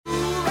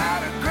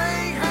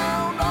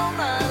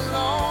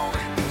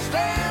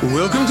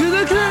Welcome to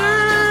the Climb!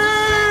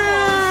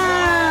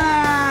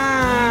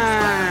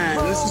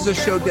 This is a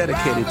show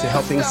dedicated to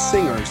helping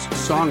singers,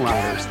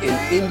 songwriters,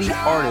 and indie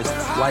artists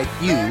like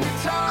you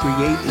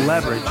create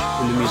leverage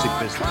in the music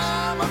business.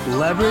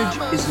 Leverage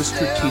is the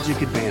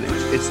strategic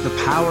advantage. It's the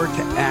power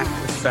to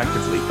act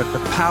effectively, but the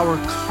power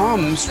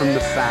comes from the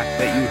fact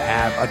that you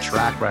have a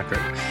track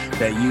record,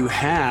 that you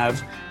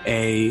have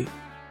a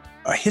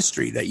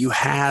history, that you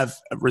have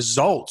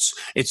results.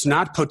 It's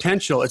not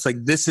potential. It's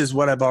like, this is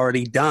what I've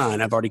already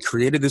done. I've already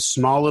created this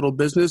small little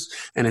business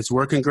and it's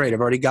working great. I've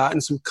already gotten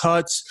some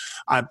cuts.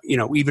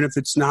 Even if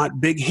it's not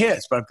big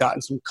hits, but I've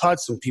gotten some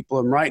cuts, some people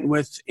I'm writing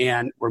with,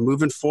 and we're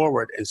moving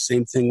forward. And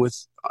same thing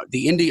with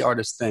the indie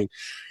artist thing.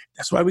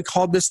 That's why we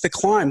called this the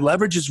climb.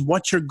 Leverage is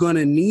what you're going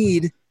to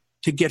need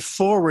to get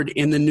forward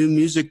in the new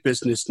music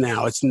business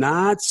now. It's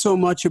not so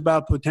much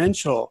about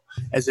potential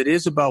as it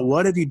is about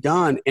what have you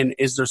done, and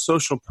is there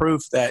social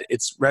proof that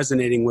it's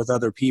resonating with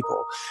other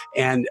people.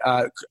 And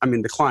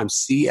the climb,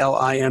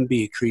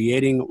 C-L-I-M-B,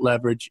 creating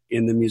leverage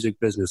in the music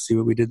business. See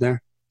what we did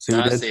there?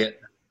 I see it.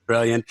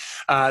 Brilliant.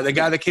 The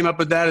guy that came up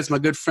with that is my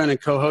good friend and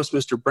co-host,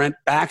 Mr. Brent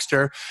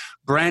Baxter.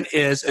 Brent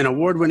is an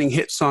award-winning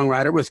hit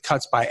songwriter with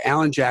cuts by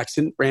Alan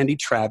Jackson, Randy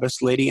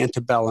Travis, Lady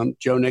Antebellum,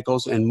 Joe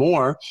Nichols, and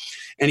more.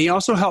 And he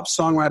also helps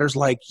songwriters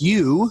like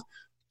you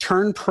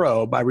turn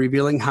pro by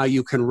revealing how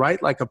you can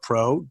write like a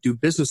pro, do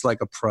business like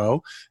a pro.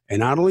 And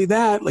not only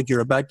that, like you're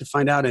about to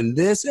find out in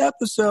this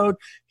episode,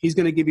 he's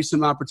going to give you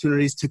some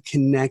opportunities to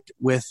connect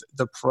with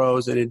the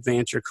pros and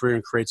advance your career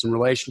and create some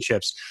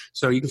relationships.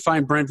 So you can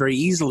find Brent very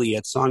easily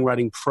at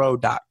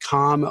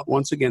songwritingpro.com.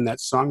 Once again,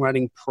 that's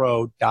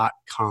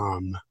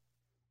songwritingpro.com.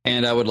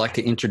 And I would like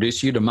to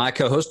introduce you to my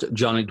co-host,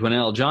 Johnny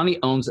Dwinell. Johnny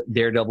owns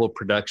Daredevil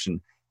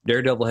Production.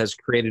 Daredevil has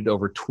created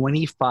over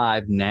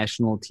 25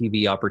 national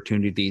TV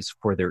opportunities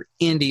for their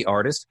indie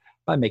artists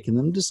by making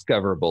them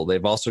discoverable.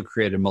 They've also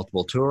created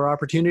multiple tour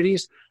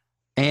opportunities.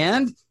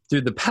 And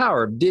through the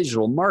power of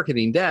digital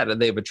marketing data,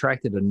 they've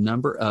attracted a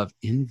number of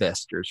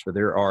investors for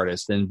their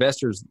artists. And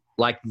investors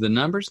like the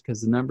numbers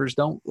because the numbers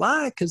don't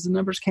lie, because the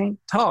numbers can't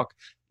talk.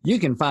 You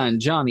can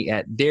find Johnny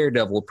at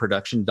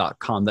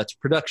daredevilproduction.com. That's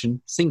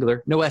production,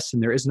 singular, no S,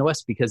 and there is no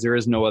S because there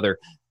is no other.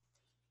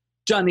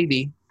 Johnny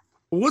D.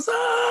 What's up?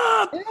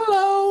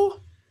 Hello.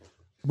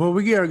 Well,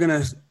 we are going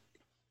to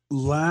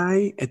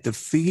lie at the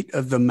feet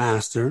of the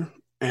master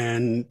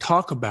and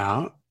talk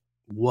about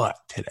what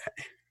today?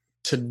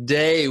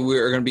 Today,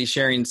 we're going to be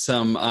sharing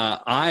some,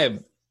 I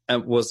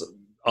was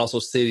also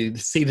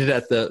seated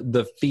at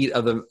the feet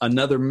of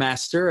another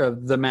master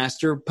of the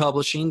master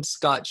publishing,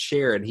 Scott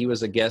Sherrod. He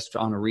was a guest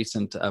on a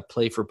recent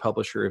Play for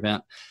Publisher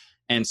event.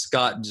 And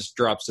Scott just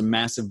dropped some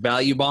massive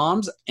value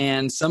bombs,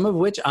 and some of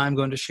which I'm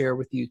going to share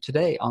with you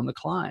today on The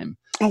Climb.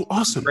 Oh,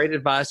 awesome. Great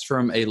advice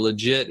from a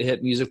legit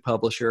hit music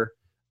publisher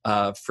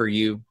for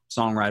you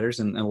songwriters,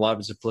 and a lot of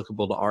it's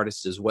applicable to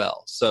artists as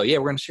well. So, yeah,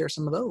 we're going to share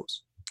some of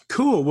those.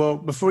 Cool. Well,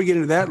 before we get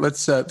into that,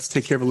 let's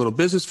take care of a little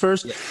business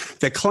first. Yeah.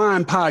 The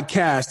Climb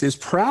podcast is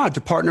proud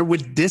to partner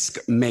with Disc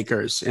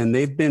Makers, and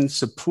they've been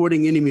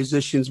supporting indie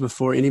musicians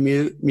before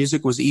indie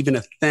music was even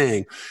a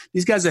thing.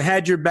 These guys have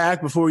had your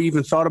back before you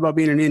even thought about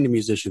being an indie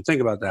musician.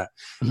 Think about that.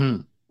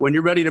 Mm-hmm. When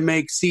you're ready to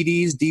make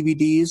CDs,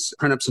 DVDs,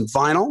 print up some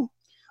vinyl,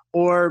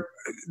 or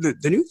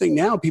the new thing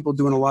now, people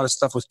doing a lot of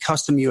stuff with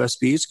custom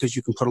USBs because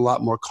you can put a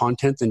lot more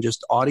content than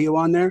just audio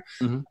on there.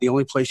 Mm-hmm. The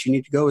only place you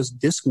need to go is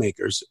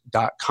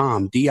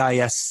discmakers.com,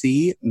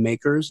 D-I-S-C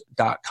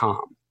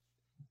makers.com.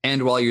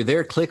 And while you're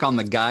there, click on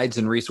the Guides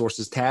and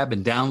Resources tab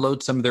and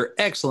download some of their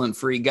excellent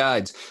free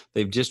guides.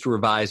 They've just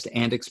revised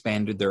and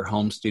expanded their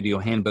home studio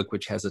handbook,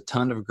 which has a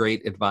ton of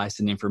great advice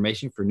and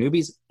information for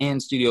newbies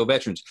and studio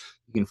veterans.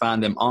 You can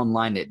find them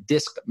online at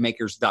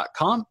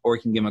discmakers.com, or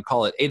you can give them a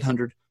call at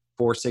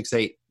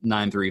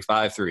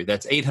 800-468-9353.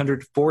 That's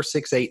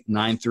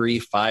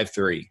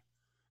 800-468-9353.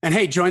 And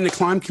hey, join the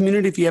Climb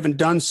community if you haven't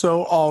done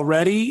so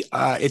already.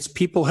 It's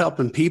people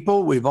helping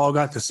people. We've all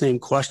got the same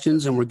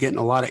questions, and we're getting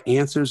a lot of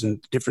answers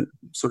and different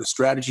sort of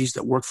strategies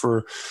that work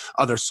for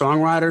other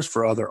songwriters,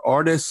 for other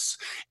artists.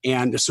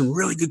 And there's some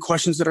really good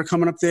questions that are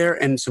coming up there,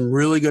 and some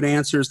really good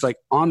answers, like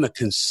on the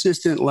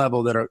consistent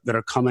level that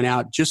are coming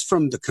out just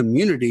from the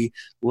community,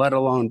 let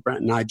alone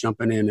Brent and I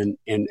jumping in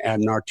and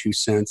adding our 2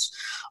 cents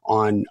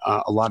on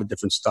a lot of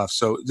different stuff.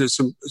 So there's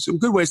some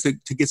good ways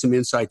to get some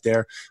insight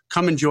there.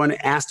 Come and join it.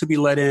 Ask to be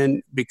let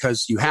in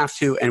because you have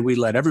to, and we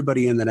let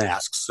everybody in that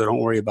asks. So don't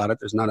worry about it.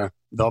 There's not a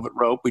velvet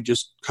rope. We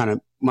just kind of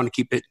want to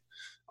keep it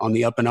on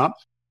the up and up.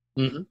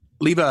 Mm-hmm.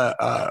 Leave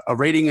a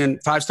rating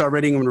and 5-star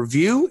rating and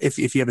review if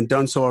you haven't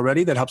done so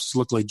already. That helps us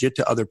look legit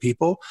to other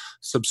people.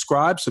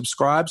 Subscribe so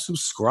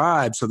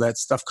that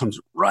stuff comes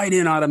right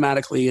in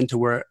automatically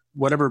into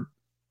whatever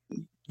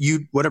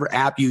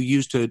app you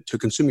use to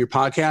consume your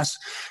podcasts,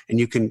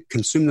 and you can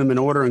consume them in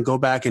order and go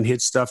back and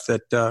hit stuff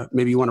that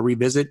maybe you want to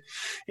revisit.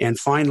 And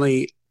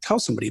finally, tell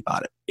somebody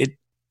about it.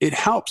 It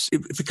helps.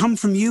 If it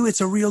comes from you, it's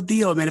a real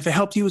deal. I mean, if it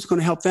helped you, it's going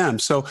to help them.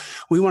 So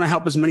we want to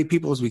help as many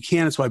people as we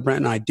can. That's why Brent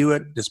and I do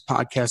it. This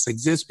podcast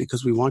exists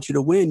because we want you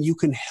to win. You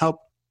can help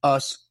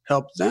us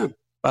help them.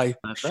 by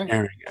That's right.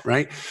 sharing it,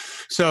 right?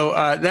 So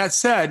that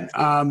said,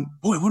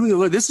 boy, what do we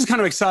learn? This is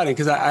kind of exciting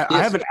because I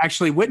haven't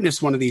actually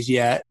witnessed one of these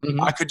yet.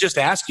 Mm-hmm. I could just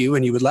ask you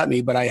and you would let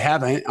me, but I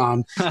haven't. So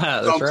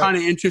I'm kind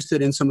of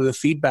interested in some of the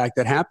feedback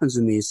that happens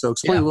in these. So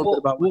explain a little bit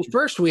about Well,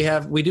 first we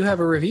do have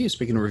a review.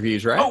 Speaking of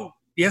reviews, right? Oh,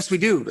 yes, we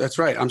do. That's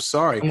right. I'm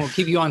sorry. I'm going to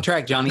keep you on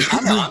track, Johnny.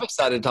 I'm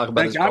excited to talk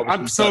about this.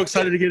 I'm so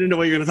excited to get into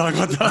what you're going to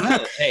talk about.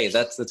 That. Hey,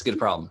 that's a good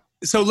problem.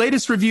 So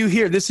latest review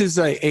here. This is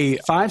a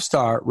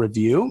 5-star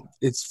review.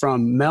 It's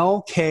from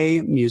Mel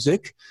K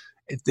Music.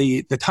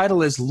 The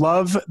title is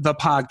Love the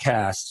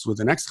Podcasts with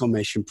an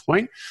exclamation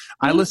point.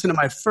 I listened to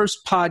my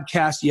first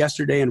podcast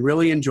yesterday and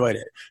really enjoyed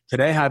it.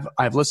 Today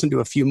I've listened to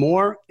a few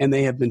more and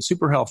they have been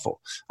super helpful.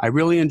 I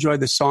really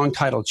enjoyed the song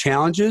titled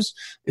Challenges.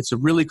 It's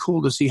really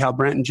cool to see how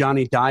Brent and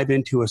Johnny dive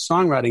into a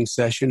songwriting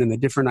session and the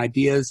different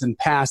ideas and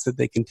paths that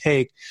they can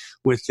take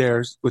with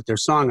their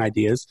song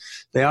ideas.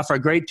 They offer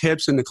great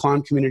tips and the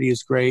climb community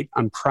is great.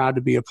 I'm proud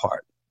to be a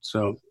part.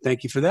 So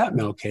thank you for that,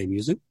 Mel K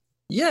Music.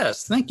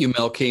 Yes, thank you,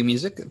 Mel K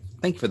Music.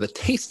 Thank you for the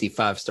tasty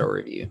 5-star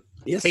review.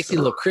 Yes, tasty, a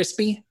little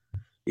crispy.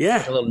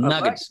 Yeah, a little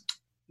nuggets.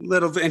 Right.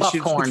 Little, and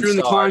she's Popcorn in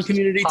the climb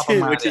community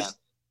too, right which is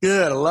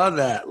good. I love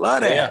that.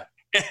 Love that.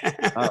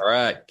 Yeah. All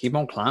right, keep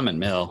on climbing,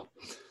 Mel.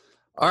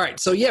 All right,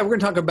 so we're going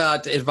to talk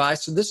about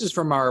advice. So this is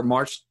from our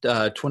March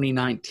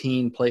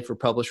 2019 Play for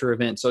Publisher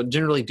event. So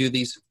generally do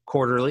these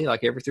quarterly,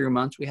 like every 3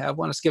 months we have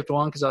one. I skipped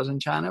one because I was in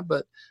China,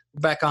 but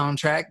back on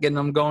track, getting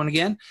them going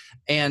again.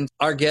 And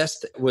our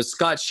guest was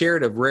Scott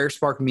Sherritt of Rare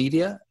Spark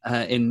Media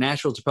in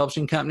Nashville. It's a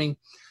publishing company.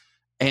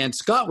 And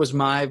Scott was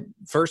my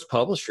first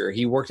publisher.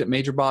 He worked at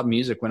Major Bob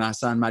Music when I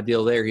signed my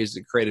deal there. He's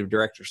the creative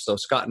director. So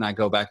Scott and I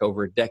go back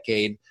over a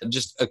decade.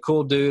 Just a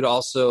cool dude.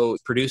 Also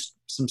produced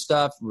some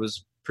stuff,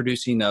 was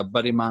producing a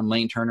buddy of mine,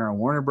 Lane Turner, on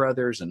Warner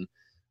Brothers, and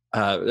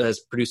has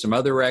produced some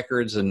other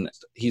records. And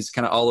he's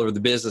kind of all over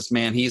the business,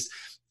 man. He's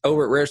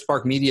over at Rare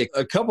Spark Media.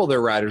 A couple of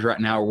their writers right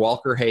now are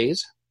Walker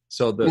Hayes.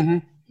 So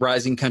the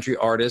rising country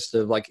artist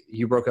of like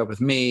You Broke Up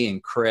With Me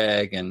and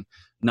Craig and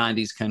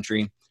 90s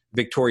country.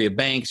 Victoria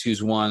Banks,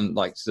 who's won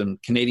like some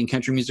Canadian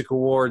Country Music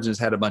Awards and has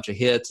had a bunch of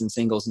hits and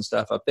singles and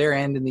stuff up there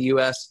and in the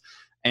U.S.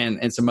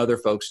 and some other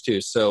folks too.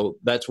 So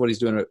that's what he's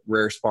doing at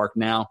Rare Spark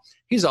now.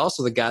 He's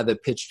also the guy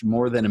that pitched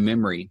More Than a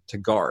Memory to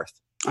Garth,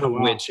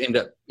 which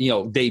ended up,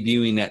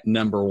 debuting at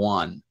number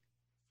 1.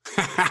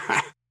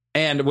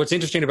 And what's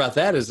interesting about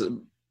that is,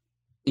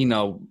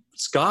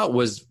 Scott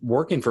was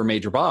working for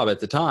Major Bob at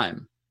the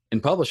time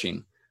in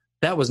publishing.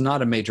 That was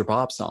not a Major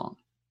Bob song.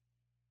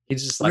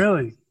 He's just like,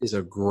 really? Is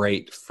a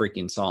great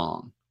freaking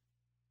song.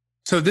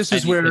 So this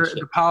is where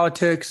the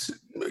politics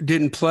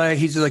didn't play.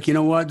 He's just like, you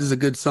know what? This is a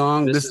good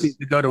song. This needs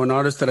to go to an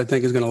artist that I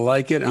think is going to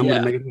like it. I'm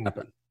going to make it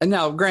happen. And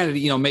now,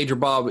 granted, Major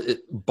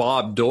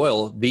Bob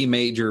Doyle, the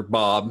Major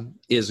Bob,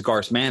 is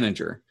Garth's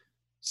manager.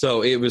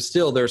 So it was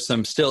there's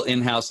some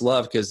in-house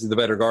love because the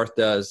better Garth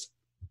does,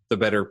 the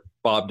better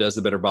Bob does,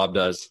 the better Bob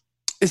does.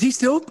 Is he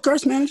still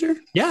Garth's manager?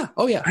 Yeah.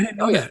 Oh, yeah. I didn't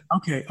know that.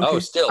 Okay. Oh,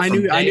 still. I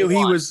knew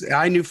he was.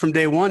 I knew from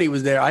day one he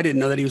was there. I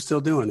didn't know that he was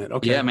still doing it.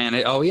 Okay. Yeah, man.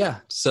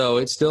 So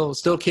it's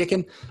still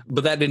kicking,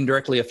 but that didn't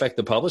directly affect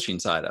the publishing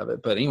side of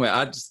it. But anyway,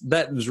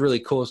 that was really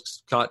cool.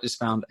 Scott just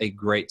found a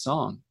great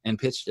song and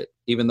pitched it,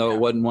 even though it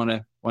wasn't one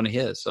of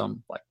his. So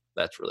I'm like,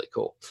 that's really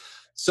cool.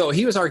 So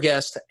he was our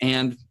guest,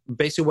 and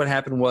basically what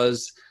happened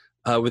was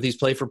with these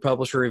Play for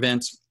Publisher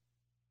events,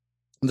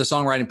 the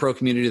Songwriting Pro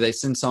community, they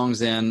send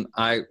songs in.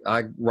 I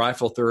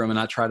rifle through them and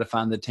I try to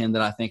find the 10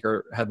 that I think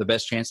have the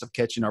best chance of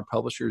catching our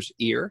publisher's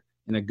ear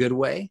in a good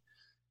way.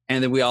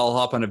 And then we all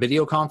hop on a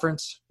video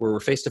conference where we're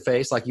face to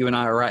face, like you and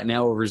I are right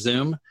now over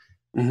Zoom.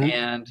 Mm-hmm.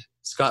 And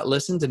Scott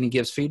listens and he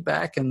gives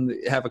feedback and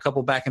have a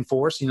couple back and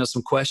forth,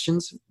 some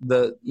questions. So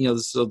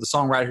the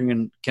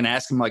songwriter can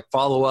ask him like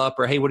follow up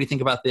or, hey, what do you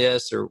think about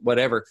this or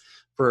whatever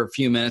for a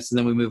few minutes. And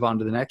then we move on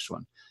to the next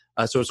one.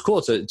 So it's cool.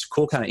 It's a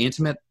cool kind of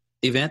intimate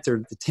event. There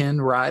are the 10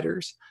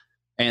 riders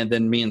and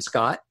then me and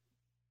Scott.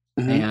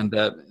 Mm-hmm.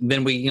 And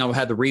then we,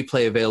 had the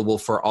replay available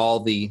for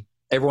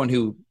everyone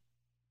who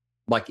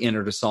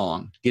entered a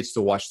song gets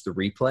to watch the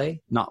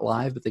replay, not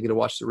live, but they get to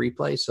watch the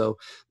replay. So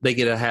they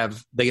get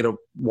to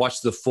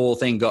watch the full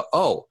thing, go,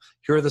 oh,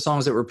 here are the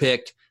songs that were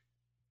picked.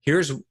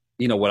 Here's,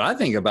 what I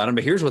think about them,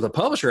 but here's what the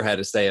publisher had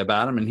to say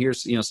about them. And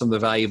here's, some of the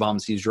value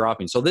bombs he's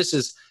dropping. So this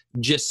is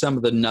just some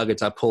of the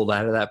nuggets I pulled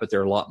out of that, but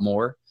there are a lot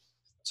more.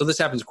 So this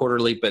happens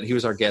quarterly, but he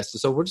was our guest.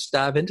 So we'll just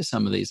dive into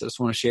some of these. I just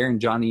want to share. And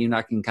Johnny, you and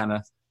I can kind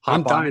of hop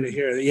I'm dying to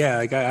hear it. Yeah,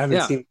 I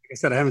haven't seen. Like I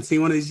said, I haven't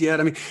seen one of these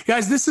yet. I mean,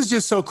 guys, this is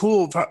just so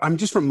cool. I'm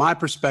just from my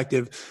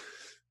perspective.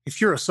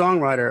 If you're a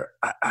songwriter,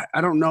 I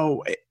don't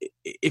know.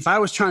 If I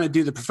was trying to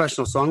do the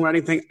professional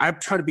songwriting thing, I'd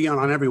try to be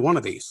on every one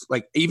of these.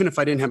 Like even if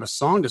I didn't have a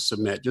song to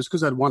submit, just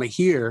because I'd want to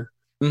hear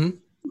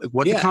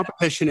what the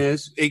competition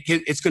is.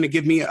 It's going to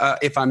give me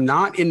if I'm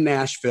not in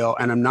Nashville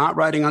and I'm not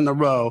riding on the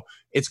row,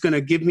 it's going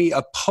to give me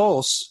a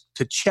pulse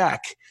to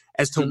check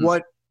as to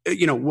what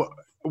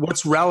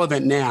what's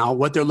relevant now,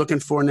 what they're looking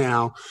for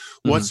now,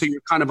 so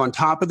you're kind of on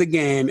top of the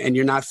game and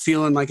you're not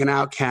feeling like an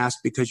outcast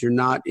because you're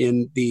not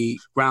in the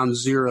ground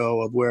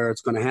zero of where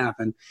it's going to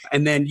happen.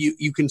 And then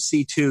you can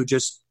see too,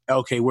 just,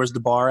 okay, where's the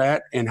bar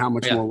at and how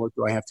much more work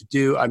do I have to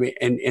do? I mean,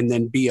 and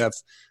then be a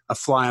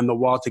fly on the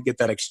wall to get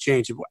that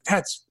exchange.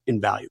 That's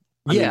invaluable.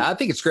 I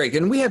think it's great.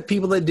 And we have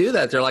people that do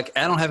that. They're like,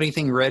 I don't have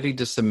anything ready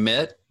to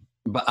submit,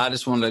 but I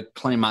just want to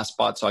claim my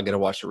spot, so I get to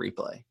watch the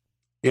replay.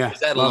 Yeah.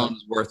 That alone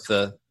is worth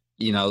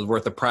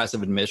the price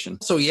of admission.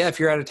 So if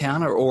you're out of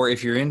town or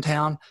if you're in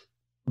town,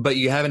 but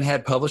you haven't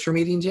had publisher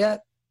meetings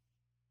yet,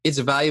 it's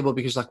valuable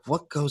because like,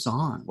 what goes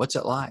on? What's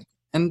it like?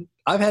 And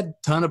I've had a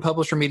ton of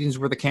publisher meetings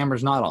where the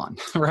camera's not on,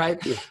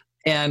 right? Yeah.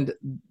 And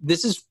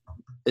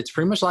it's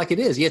pretty much like it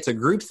is. Yeah, it's a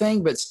group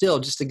thing, but still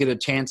just to get a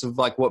chance of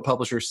like what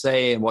publishers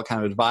say and what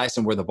kind of advice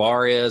and where the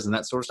bar is and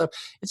that sort of stuff.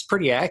 It's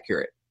pretty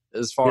accurate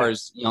as far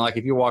as, like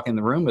if you walk in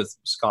the room with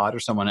Scott or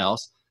someone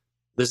else,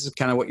 this is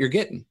kind of what you're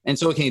getting. And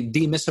so it can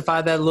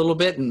demystify that a little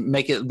bit and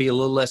make it be a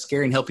little less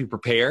scary and help you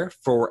prepare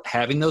for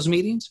having those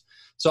meetings.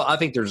 So I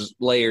think there's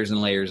layers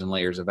and layers and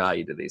layers of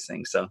value to these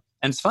things. So,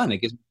 and it's fun. It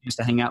gets me just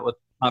to hang out with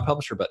my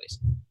publisher buddies.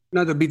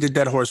 Not to beat the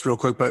dead horse real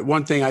quick, but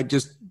one thing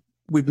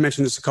we've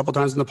mentioned this a couple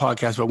times in the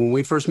podcast, but when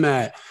we first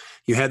met,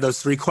 you had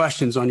those 3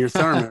 questions on your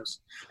thermos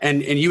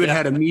and you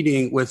had a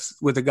meeting with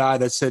a guy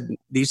that said,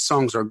 these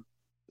songs are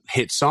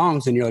hit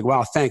songs. And you're like,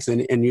 wow, thanks.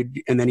 And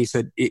then he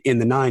said in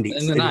the 90s.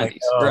 In the 90s. Like,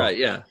 right.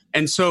 Yeah.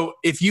 And so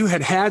if you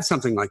had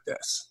something like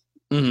this,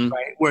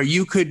 right, where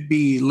you could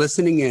be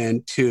listening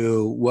in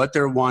to what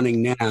they're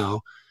wanting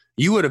now,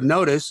 you would have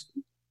noticed,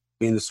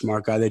 being the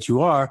smart guy that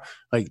you are,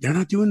 like they're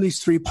not doing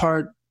these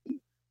 3-part.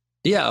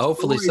 Yeah,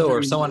 hopefully so. Or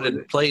if someone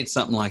had played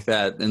something like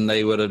that and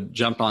they would have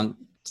jumped on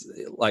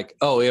like,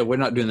 oh yeah, we're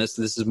not doing this.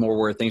 This is more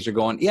where things are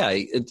going. Yeah,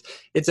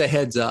 it's a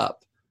heads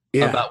up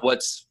about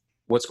what's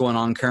going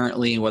on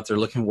currently and what they're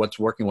looking, what's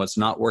working, what's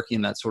not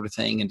working, that sort of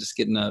thing. And just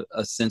getting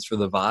a sense for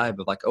the vibe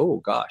of like, oh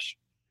gosh,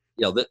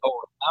 I'm on the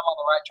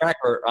right track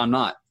or I'm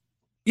not.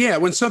 Yeah,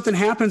 when something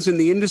happens in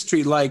the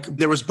industry, like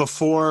there was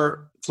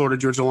before Florida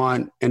Georgia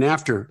Line and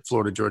after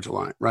Florida Georgia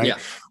Line, right? Yeah.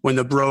 When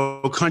the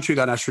bro country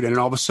got ushered in and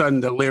all of a sudden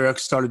the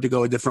lyrics started to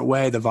go a different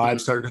way, the vibe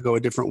started to go a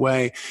different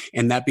way,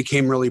 and that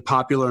became really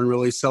popular and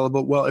really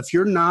sellable. Well, if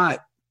you're not,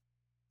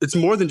 it's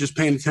more than just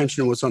paying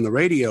attention to what's on the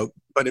radio,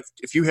 but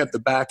if you have the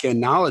back end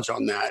knowledge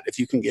on that, if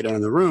you can get in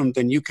the room,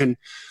 then you can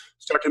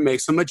start to make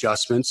some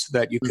adjustments so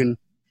that you can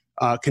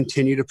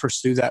continue to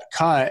pursue that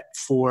cut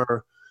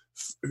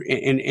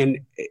and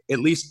at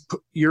least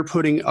you're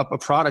putting up a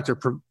product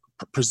or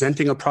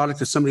presenting a product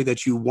to somebody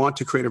that you want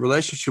to create a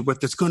relationship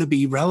with that's going to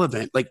be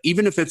relevant. Like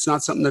even if it's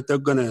not something that they're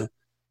going to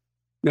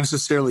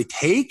necessarily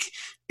take,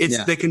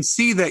 they can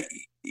see that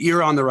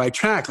you're on the right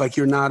track. Like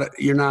you're not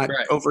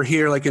right over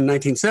here like in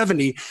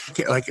 1970.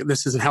 Like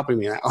this isn't helping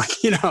me now. Like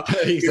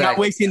exactly. You're not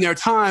wasting their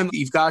time.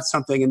 You've got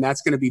something, and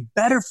that's going to be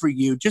better for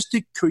you just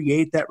to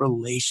create that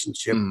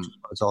relationship. Which is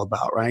what it's all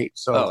about, right?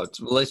 So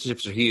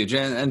relationships are huge,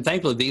 and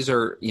thankfully these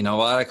are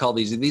what I call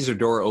these are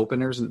door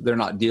openers. They're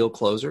not deal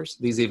closers.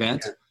 These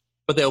events,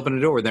 but they open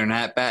a door. They're an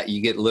at bat. You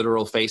get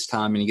literal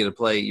FaceTime, and you get to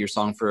play your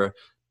song for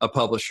a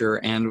publisher.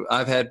 And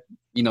I've had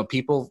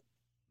people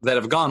that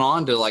have gone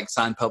on to like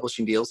sign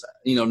publishing deals,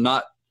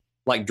 not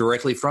like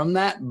directly from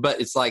that,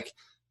 but it's like,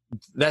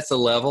 that's the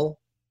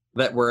level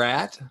that we're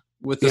at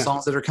with the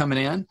songs that are coming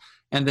in.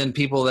 And then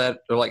people that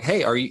are like,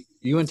 hey, are you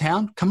in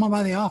town? Come on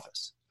by the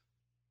office.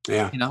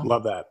 Yeah.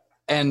 Love that.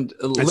 And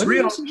let me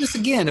listen to this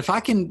again. If I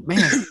can, man,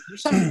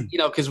 there's something,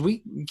 cause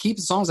we keep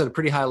the songs at a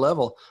pretty high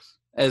level,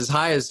 as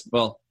high as,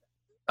 well,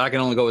 I can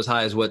only go as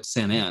high as what's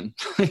sent in,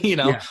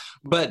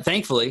 but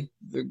thankfully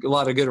a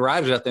lot of good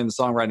writers out there in the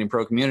Songwriting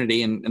Pro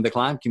community and the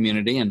Climb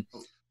community, and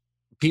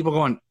people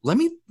going, let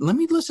me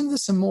listen to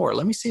this some more.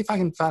 Let me see if I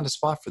can find a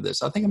spot for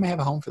this. I think I may have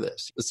a home for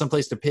this. It's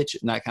someplace to pitch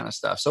it and that kind of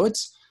stuff. So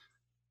it's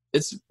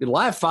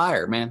live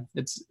fire, man.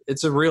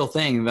 It's a real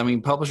thing. I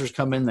mean, publishers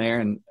come in there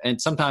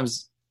and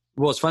sometimes,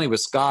 well, it's funny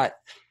with Scott,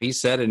 he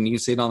said it and you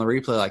see it on the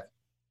replay, like,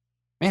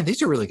 man,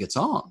 these are really good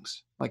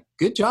songs. Like,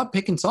 good job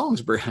picking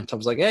songs, Brent. I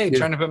was like, hey,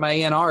 trying to put my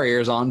ENR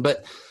ears on.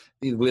 But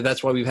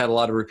that's why we've had a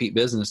lot of repeat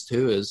business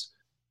too, is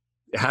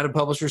how do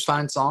publishers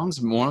find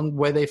songs? One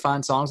way they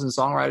find songs and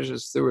songwriters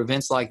is through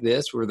events like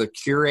this where they're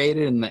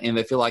curated and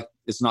they feel like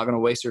it's not going to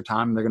waste their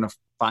time. And they're going to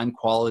find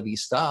quality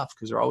stuff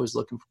because they're always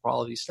looking for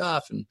quality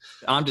stuff. And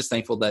I'm just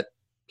thankful that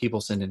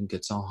people send in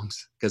good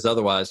songs, because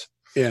otherwise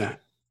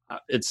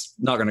it's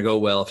not going to go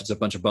well if it's a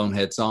bunch of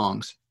bonehead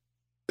songs.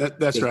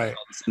 That's right.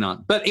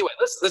 But anyway,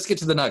 let's get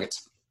to the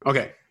nuggets.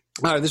 Okay.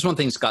 All right. This one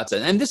thing Scott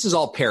said, and this is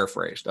all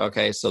paraphrased.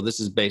 Okay. So this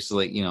is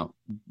basically,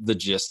 the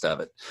gist of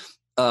it.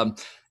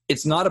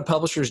 It's not a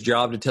publisher's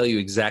job to tell you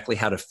exactly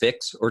how to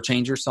fix or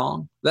change your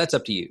song. That's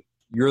up to you.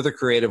 You're the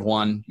creative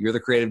one. You're the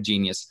creative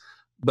genius.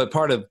 But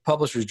part of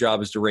publisher's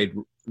job is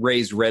to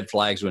raise red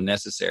flags when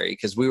necessary.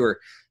 Because we were,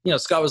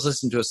 Scott was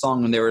listening to a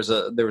song and there was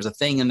a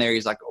thing in there.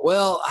 He's like,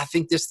 well, I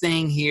think this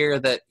thing here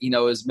that,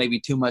 is maybe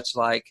too much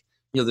like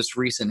this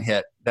recent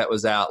hit that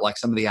was out, like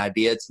some of the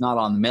idea, it's not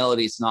on the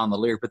melody, it's not on the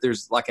lyric, but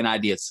there's like an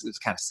idea, it's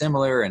kind of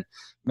similar, and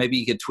maybe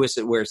you could twist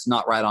it where it's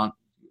not right on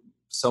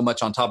so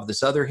much on top of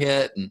this other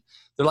hit. And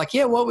they're like,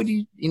 yeah, what do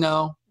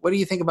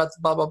you think about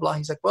blah, blah, blah?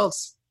 He's like, well,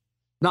 it's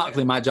not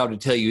really my job to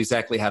tell you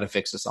exactly how to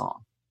fix a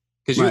song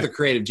because you're the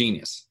creative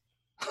genius.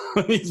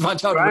 It's my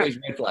job to raise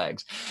red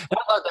flags. And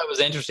I thought that was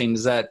interesting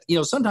is that,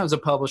 sometimes a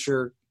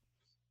publisher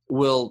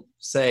will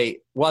say,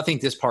 well, I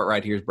think this part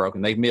right here is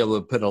broken. They can be able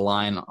to put a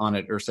line on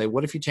it or say,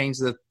 what if you change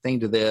the thing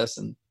to this?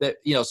 And that,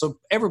 so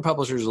every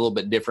publisher is a little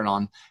bit different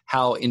on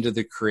how into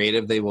the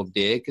creative they will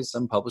dig, because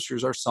some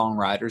publishers are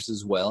songwriters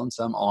as well and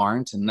some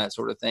aren't and that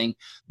sort of thing.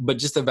 But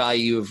just the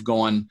value of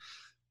going,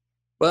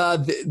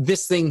 well,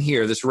 this thing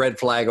here, this red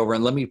flag over,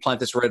 and let me plant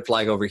this red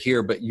flag over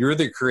here, but you're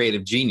the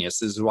creative genius.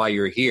 This is why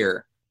you're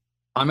here.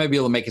 I may be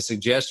able to make a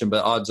suggestion,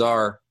 but odds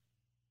are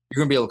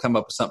you're going to be able to come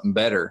up with something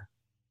better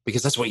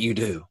because that's what you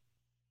do.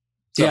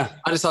 So yeah.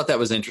 I just thought that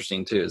was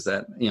interesting too, is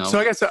that, So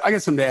I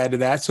got something to add to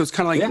that. So it's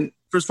kind of like,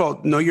 first of all,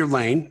 know your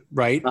lane,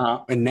 right?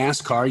 Uh-huh. In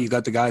NASCAR, you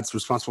got the guy that's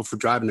responsible for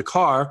driving the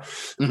car.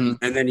 Mm-hmm.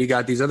 And then you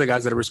got these other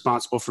guys that are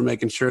responsible for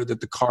making sure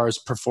that the car is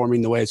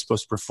performing the way it's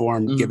supposed to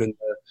perform, given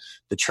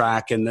the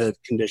track and the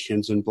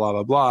conditions and blah,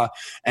 blah, blah.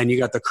 And you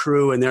got the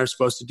crew and they're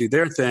supposed to do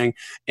their thing.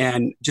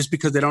 And just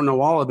because they don't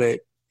know all of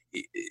it,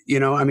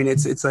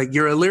 it's like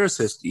you're a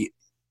lyricist. You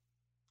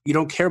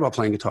don't care about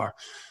playing guitar.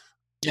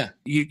 Yeah.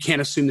 You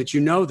can't assume that you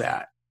know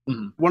that.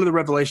 Mm-hmm. One of the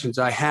revelations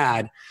I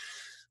had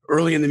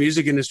early in the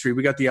music industry,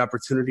 we got the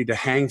opportunity to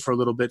hang for a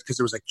little bit because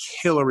there was a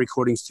killer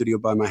recording studio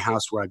by my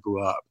house where I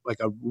grew up, like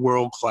a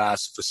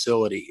world-class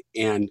facility.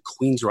 And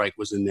Queensryche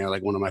was in there,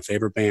 like one of my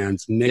favorite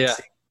bands,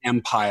 mixing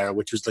Empire,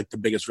 which was like the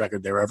biggest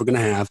record they were ever going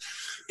to have.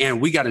 And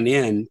we got an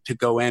in to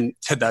go in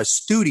to the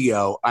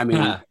studio. I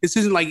mean, this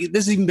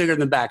is even bigger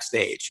than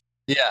backstage.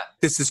 Yeah.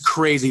 This is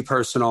crazy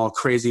personal,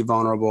 crazy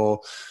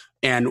vulnerable.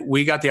 And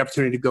we got the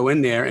opportunity to go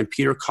in there, and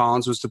Peter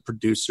Collins was the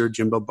producer.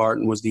 Jimbo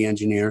Barton was the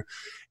engineer.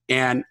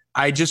 And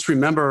I just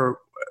remember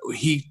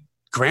he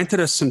granted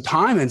us some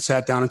time and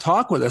sat down and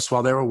talked with us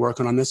while they were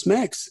working on this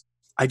mix.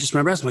 I just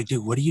remember asking, like,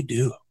 dude, what do you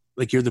do?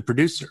 Like, you're the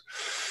producer.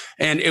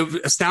 And it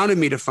astounded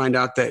me to find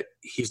out that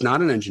he's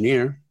not an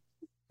engineer.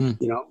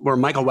 Where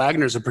Michael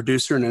Wagner's a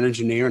producer and an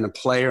engineer and a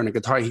player and a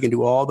guitar. He can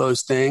do all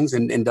those things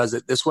and does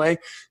it this way.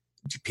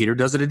 Peter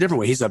does it a different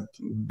way. He's a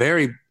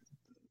very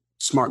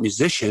smart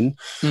musician,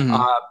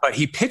 but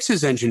he picks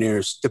his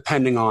engineers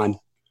depending on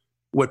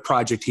what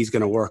project he's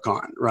going to work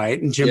on,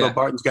 right? And Jimbo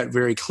Barton's got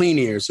very clean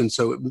ears, and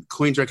so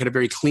Queensryche had a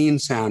very clean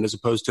sound, as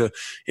opposed to,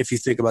 if you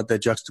think about that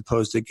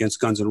juxtaposed against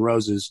Guns N'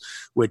 Roses,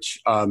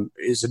 which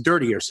is a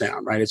dirtier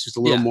sound, right? It's just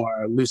a little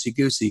more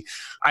loosey-goosey.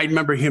 I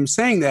remember him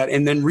saying that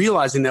and then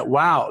realizing that,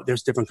 wow,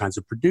 there's different kinds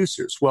of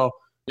producers. Well,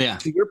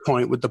 to your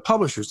point with the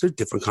publishers, there's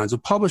different kinds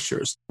of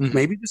publishers.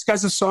 Maybe this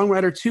guy's a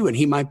songwriter too, and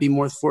he might be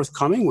more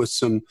forthcoming with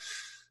some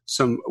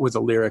with a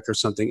lyric or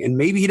something. And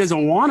maybe he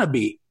doesn't want to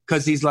be,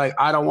 because he's like,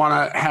 I don't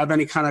want to have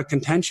any kind of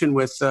contention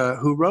with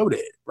who wrote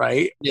it,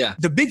 right? Yeah.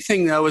 The big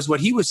thing, though, is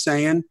what he was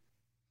saying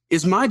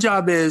is my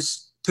job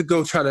is to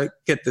go try to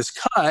get this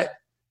cut,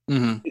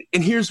 and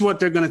here's what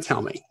they're going to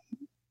tell me.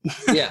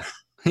 Yeah.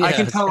 I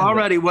can tell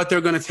already what they're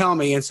going to tell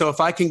me. And so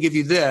if I can give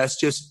you this,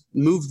 just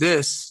move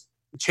this,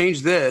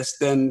 change this,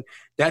 then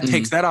that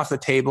takes that off the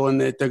table, and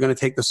that they're going to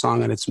take the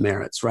song on its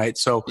merits, right?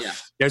 So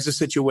there's a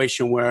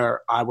situation where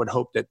I would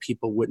hope that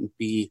people wouldn't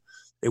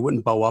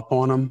bow up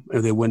on them,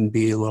 or they wouldn't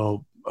be a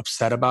little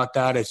upset about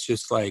that. It's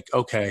just like,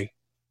 okay,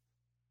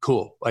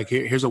 cool. Like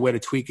here's a way to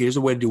tweak. Here's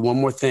a way to do one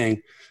more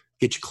thing,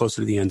 get you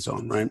closer to the end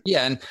zone, right?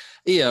 Yeah, and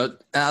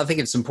I think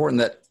it's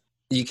important that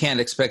you can't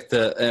expect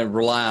to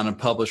rely on a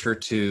publisher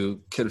to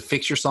kind of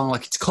fix your song.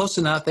 Like, it's close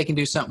enough, they can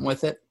do something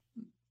with it.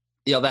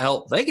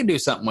 They can do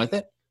something with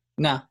it.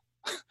 No.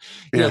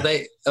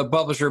 A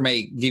publisher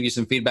may give you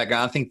some feedback.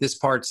 I think this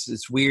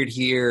it's weird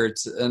here.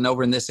 It's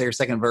over in this area,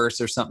 second verse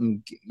or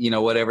something,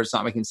 whatever. It's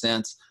not making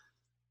sense.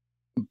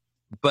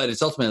 But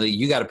it's ultimately,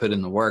 you got to put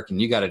in the work,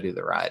 and you got to do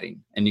the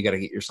writing, and you got to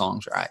get your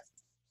songs right.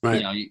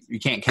 Right. You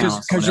can't count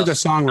on because you're the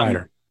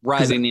songwriter.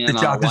 Writing in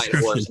on a white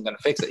horse and going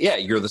to fix it. Yeah,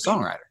 you're the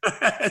songwriter.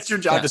 That's your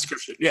job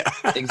description. Yeah,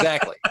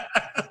 exactly.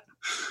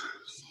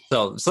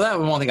 So that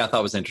was one thing I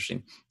thought was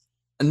interesting.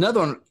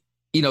 Another one.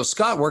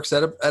 Scott works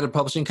at a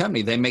publishing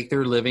company. They make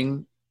their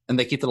living, and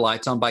they keep the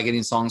lights on by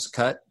getting songs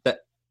cut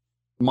that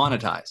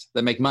monetize,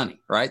 that make money,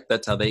 right?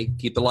 That's how they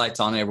keep the lights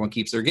on, and everyone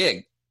keeps their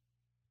gig.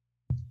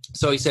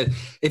 So he said,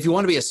 if you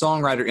want to be a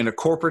songwriter in a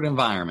corporate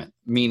environment,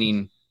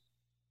 meaning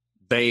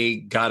they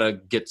got to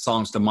get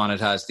songs to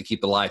monetize to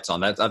keep the lights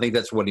on. I think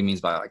that's what he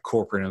means by like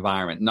corporate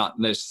environment, not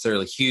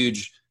necessarily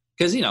huge,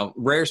 because,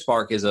 Rare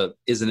Spark is an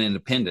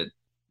independent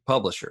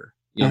publisher.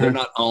 They're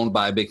not owned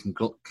by a big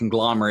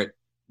conglomerate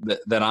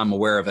that I'm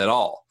aware of at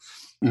all.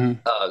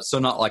 So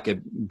not like a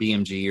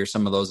BMG or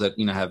some of those that,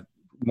 have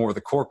more of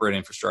the corporate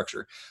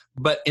infrastructure.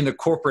 But in the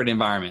corporate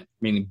environment,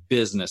 meaning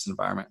business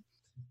environment,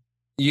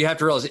 you have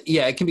to realize,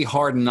 it can be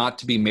hard not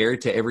to be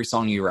married to every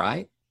song you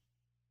write.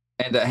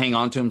 and to hang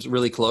on to them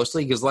really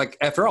closely. Because, like,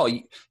 after all,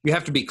 you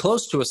have to be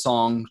close to a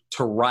song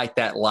to write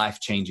that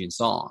life-changing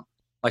song.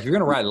 Like, you're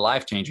going to write a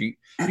life changer, you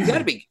got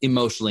to be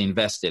emotionally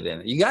invested in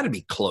it. You got to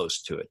be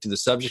close to it, to the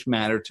subject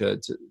matter, to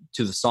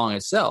the song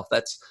itself.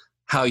 That's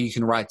how you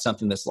can write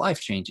something that's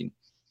life-changing.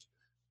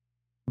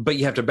 But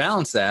you have to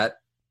balance that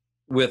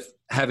with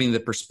having the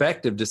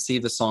perspective to see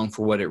the song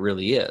for what it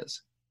really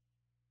is.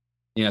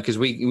 You know, because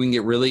we can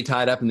get really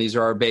tied up, and these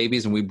are our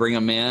babies, and we bring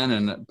them in,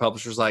 and the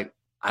publisher's like,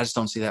 I just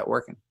don't see that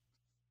working.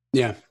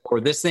 Yeah.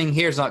 Or this thing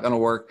here is not going to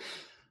work.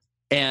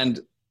 And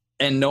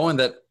knowing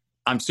that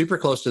I'm super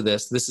close to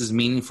this is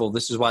meaningful.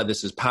 This is why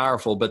this is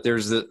powerful. But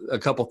there's a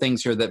couple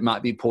things here that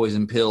might be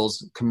poison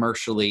pills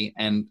commercially.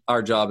 And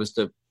our job is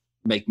to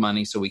make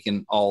money so we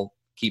can all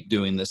keep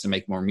doing this and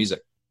make more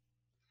music.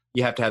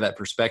 You have to have that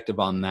perspective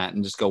on that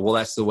and just go, well,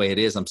 that's the way it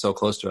is. I'm so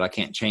close to it. I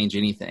can't change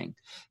anything.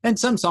 And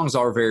some songs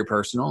are very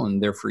personal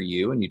and they're for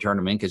you, and you turn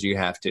them in because you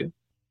have to.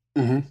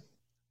 Mm-hmm.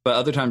 But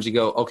other times you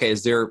go, okay,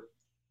 is there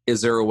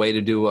a way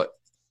to do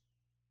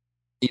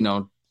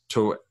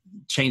to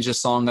change the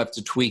song up,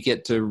 to tweak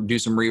it, to do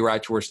some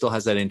rewrites where it still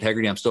has that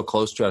integrity? I'm still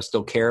close to it. I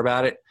still care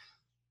about it,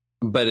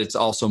 but it's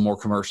also more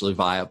commercially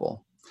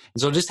viable.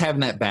 And so just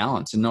having that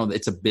balance and know that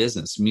it's a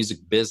business, music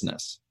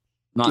business,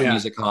 not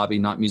music hobby,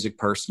 not music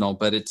personal,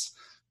 but it's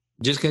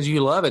just because you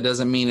love it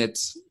doesn't mean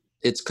it's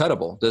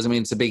cuttable. Doesn't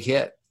mean it's a big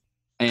hit.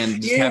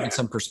 And just having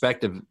some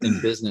perspective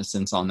in business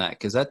sense on that,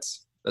 because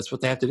that's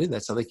what they have to do.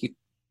 That's how they keep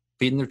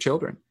feeding their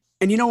children.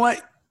 And you know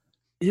what?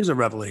 Here's a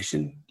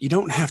revelation. You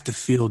don't have to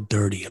feel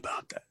dirty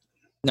about that.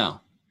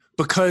 No.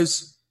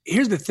 Because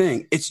here's the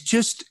thing. It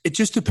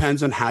just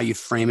depends on how you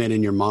frame it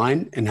in your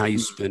mind and how you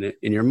spin it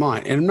in your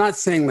mind. And I'm not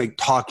saying like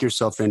talk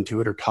yourself into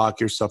it or talk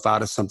yourself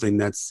out of something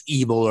that's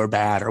evil or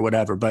bad or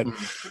whatever. But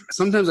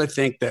sometimes I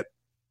think that,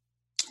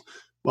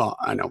 well,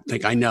 I don't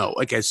think I know.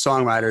 Like as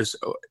songwriters,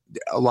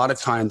 a lot of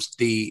times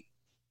the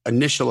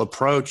initial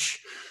approach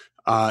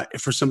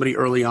for somebody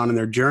early on in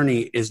their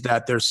journey is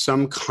that there's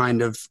some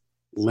kind of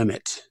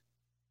limit,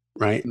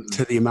 right,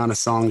 to the amount of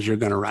songs you're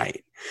going to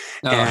write.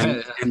 Oh,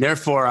 and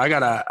therefore I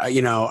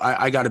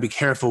gotta be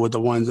careful with the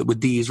ones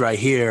with these right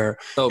here.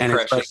 So and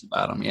precious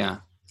about them. Yeah.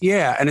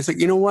 Yeah. And it's like,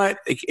 you know what,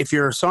 if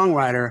you're a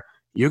songwriter,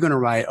 you're going to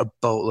write a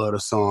boatload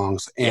of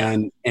songs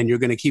and you're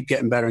going to keep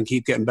getting better and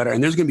keep getting better.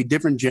 And there's going to be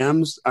different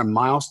gems or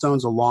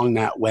milestones along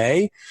that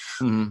way.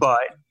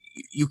 But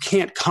you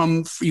have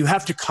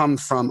to come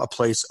from a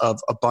place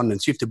of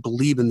abundance. You have to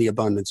believe in the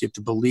abundance. You have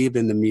to believe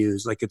in the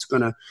muse. Like it's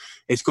going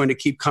to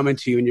keep coming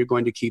to you and you're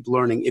going to keep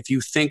learning. If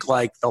you think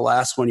like the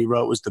last one you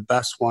wrote was the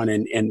best one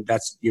and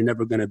you're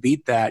never going to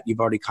beat that, you've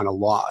already kind of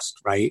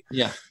lost. Right.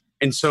 Yeah.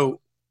 And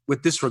so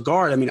with this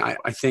regard, I mean,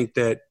 I think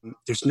that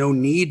there's no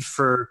need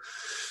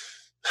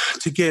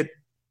to get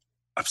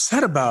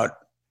upset about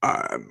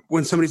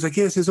when somebody's like,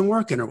 yeah, this isn't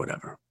working or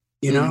whatever.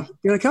 You know,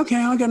 you're like, okay,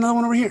 I'll get another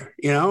one over here,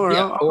 you know,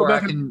 or I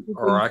can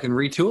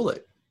retool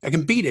it. I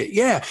can beat it.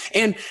 Yeah.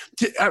 And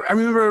I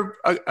remember,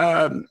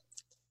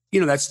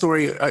 that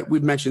story,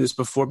 we've mentioned this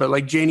before, but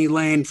like Janie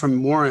Lane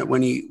from Warrant,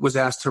 when he was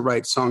asked to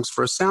write songs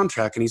for a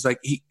soundtrack, and he's like,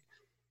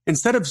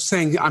 instead of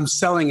saying I'm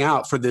selling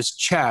out for this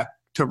check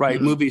to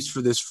write movies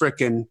for this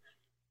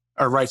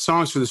or write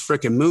songs for this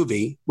frickin'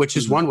 movie, which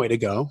is one way to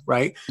go,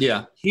 right?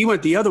 Yeah. He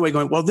went the other way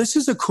going, well, this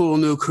is a cool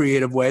new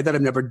creative way that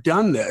I've never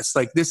done this.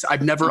 Like this,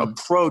 I've never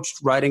approached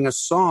writing a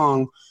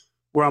song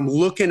where I'm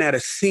looking at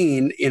a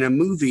scene in a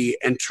movie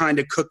and trying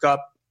to cook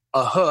up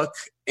a hook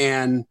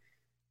and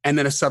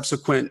then a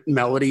subsequent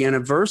melody and a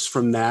verse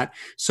from that.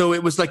 So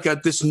it was like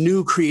this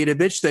new creative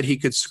itch that he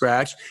could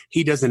scratch.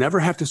 He doesn't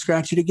ever have to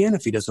scratch it again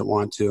if he doesn't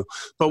want to.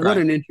 But what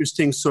an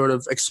interesting sort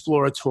of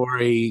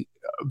exploratory,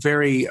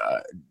 very...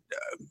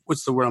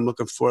 what's the word I'm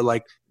looking for?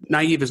 Like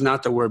naive is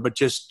not the word, but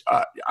just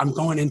I'm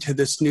going into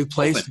this new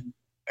place.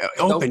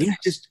 Open. Yeah,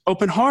 just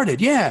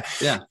open-hearted. Yeah.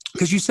 Yeah.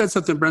 Because you said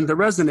something, Brent, that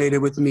resonated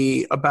with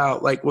me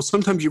about like, well,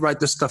 sometimes you write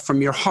this stuff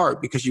from your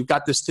heart because you've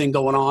got this thing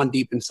going on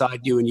deep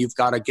inside you and you've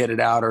got to get it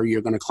out or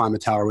you're going to climb a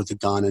tower with a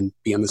gun and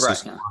be on the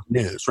system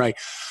news, right?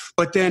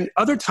 But then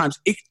other times,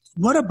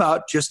 what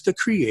about just the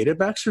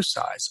creative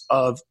exercise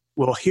of,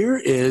 well, here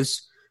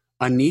is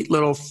a neat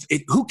little,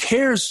 who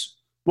cares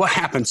what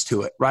happens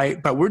to it,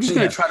 right? But we're just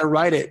going to try to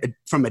write it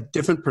from a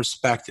different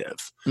perspective,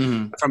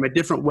 from a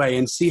different way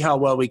and see how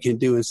well we can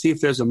do and see if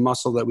there's a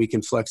muscle that we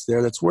can flex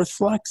there that's worth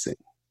flexing.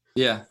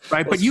 Yeah.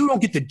 Right. But you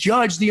don't get to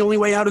judge. The only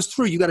way out is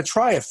through. You got to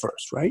try it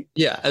first, right?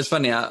 Yeah. It's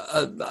funny.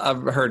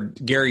 I've heard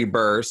Gary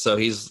Burr. So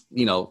he's,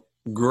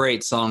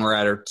 great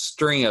songwriter,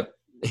 string of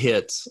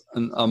hits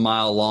a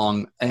mile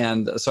long.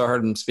 And so I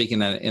heard him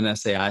speaking at an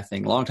NSAI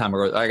thing a long time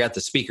ago. I got the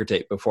speaker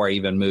tape before I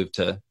even moved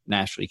to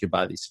Nashville. You could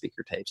buy these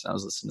speaker tapes. I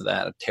was listening to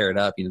that. I'd tear it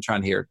up,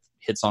 trying to hear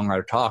hit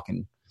songwriter talk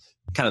and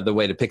kind of the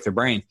way to pick their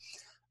brain.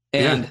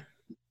 And,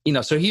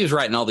 so he was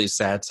writing all these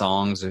sad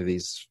songs or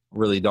these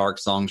really dark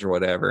songs or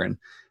whatever. And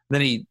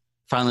then he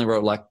finally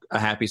wrote like a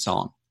happy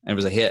song and it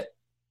was a hit.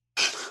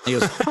 And he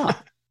goes, huh.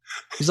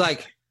 He's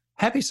like,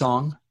 happy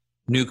song,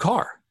 new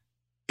car.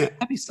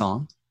 Happy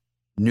song,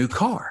 new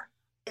car.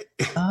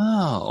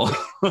 Oh.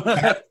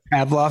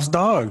 Pavlov's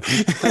dog.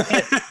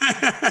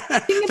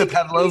 The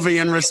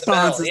Pavlovian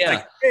response is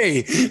like,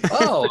 hey.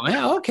 Oh,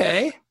 man,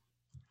 okay.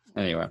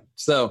 Anyway,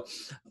 so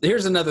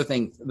here's another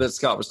thing that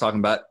Scott was talking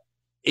about.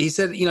 He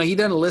said, he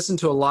doesn't listen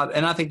to a lot,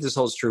 and I think this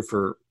holds true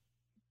for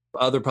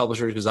other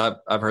publishers because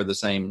I've heard the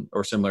same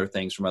or similar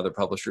things from other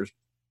publishers.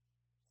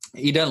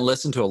 He doesn't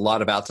listen to a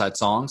lot of outside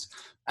songs.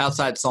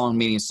 Outside song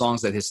meaning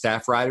songs that his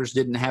staff writers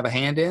didn't have a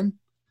hand in.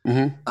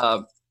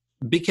 Mm-hmm.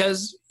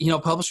 Because,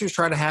 publishers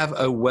try to have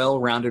a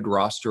well-rounded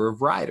roster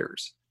of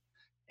writers.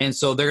 And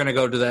so they're going to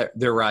go to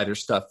their writer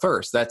stuff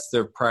first. That's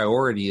their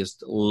priority, is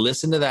to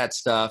listen to that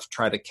stuff,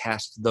 try to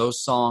cast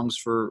those songs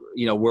for,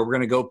 where we're going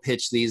to go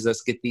pitch these,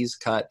 let's get these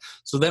cut.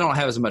 So they don't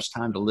have as much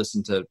time to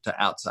listen to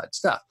outside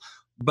stuff.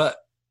 But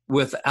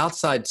with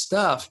outside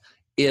stuff,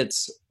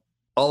 it's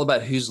all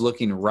about who's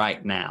looking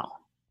right now.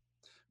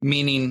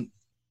 Meaning,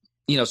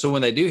 so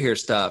when they do hear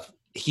stuff,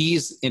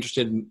 he's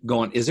interested in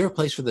going, is there a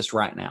place for this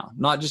right now?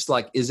 Not just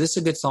like, is this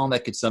a good song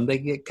that could someday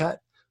get cut?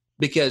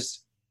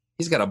 Because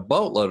he's got a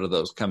boatload of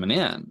those coming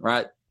in,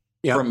 right?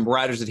 Yep. From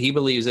writers that he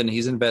believes in,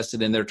 he's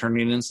invested in, they're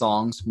turning in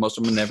songs. Most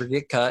of them never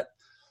get cut.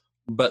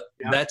 But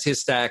that's his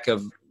stack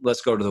of,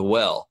 let's go to the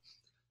well.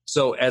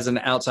 So as an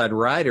outside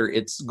writer,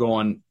 it's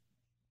going,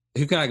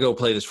 who can I go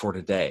play this for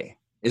today?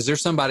 Is there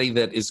somebody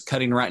that is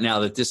cutting right now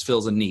that this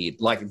fills a need?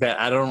 Like that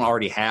I don't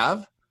already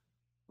have?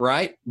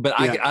 Right. But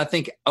I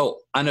think,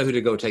 I know who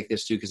to go take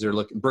this to because they're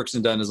looking. Brooks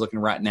and Dunn is looking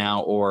right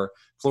now, or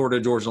Florida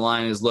Georgia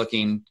Line is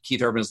looking.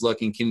 Keith Urban is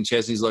looking. Kenny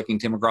Chesney's looking.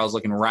 Tim McGraw is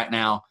looking right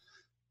now.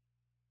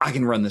 I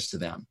can run this to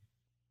them.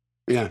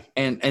 Yeah.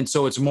 And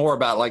so it's more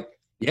about like,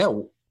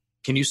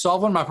 can you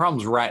solve one of my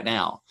problems right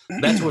now?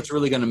 That's what's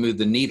really going to move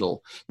the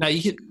needle. Now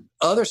you get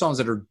other songs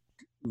that are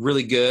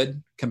really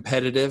good,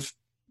 competitive.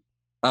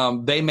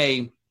 They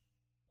may,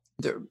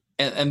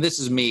 and this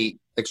is me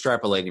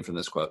extrapolating from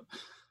this quote,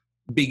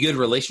 be good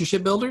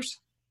relationship builders.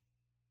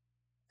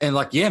 And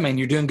like, yeah, man,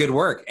 you're doing good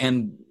work.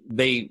 And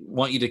they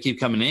want you to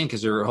keep coming in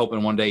because they're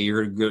hoping one day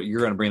you're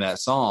going to bring that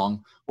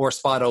song, or a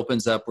spot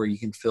opens up where you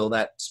can fill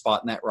that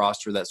spot in that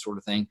roster, that sort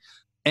of thing.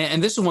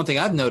 And this is one thing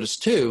I've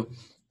noticed too,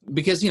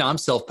 because, I'm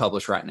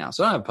self-published right now.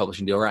 So I don't have a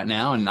publishing deal right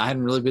now, and I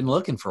hadn't really been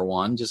looking for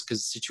one just because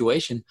of the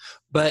situation.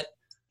 But,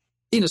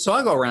 so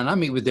I go around, I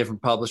meet with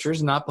different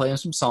publishers, and I play them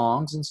some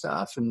songs and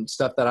stuff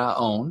that I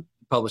own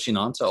publishing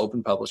on. So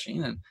open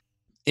publishing. And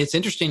it's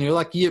interesting. You're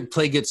like, you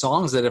play good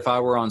songs that if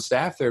I were on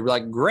staff, they'd be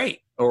like,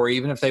 great. Or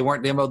even if they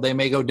weren't demoed, they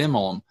may go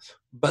demo them.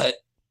 But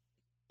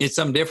it's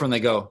something different.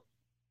 They go,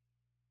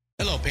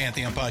 hello,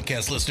 Pantheon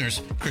podcast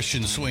listeners.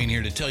 Christian Swain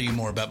here to tell you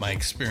more about my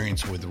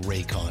experience with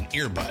Raycon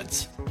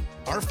earbuds.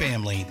 Our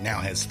family now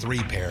has 3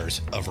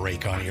 pairs of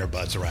Raycon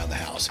earbuds around the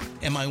house,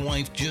 and my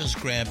wife just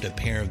grabbed a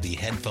pair of the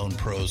Headphone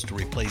Pros to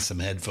replace some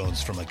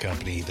headphones from a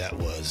company that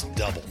was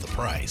double the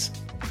price.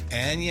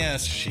 And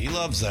yes, she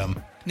loves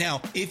them.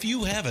 Now, if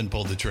you haven't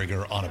pulled the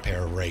trigger on a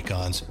pair of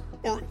Raycons,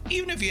 or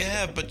even if you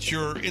have, but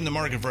you're in the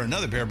market for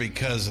another pair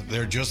because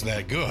they're just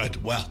that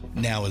good, well,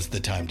 now is the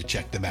time to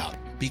check them out,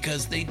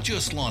 because they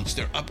just launched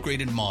their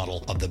upgraded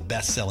model of the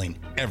best-selling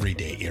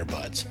everyday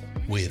earbuds.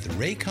 With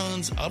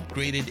Raycon's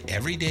upgraded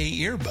everyday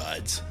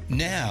earbuds,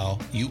 now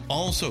you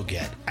also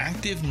get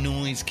active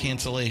noise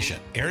cancellation,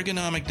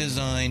 ergonomic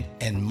design,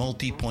 and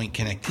multi-point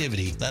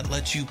connectivity that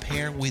lets you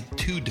pair with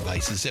 2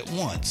 devices at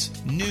once.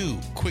 New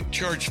quick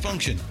charge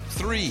function,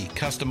 3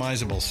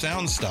 customizable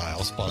sound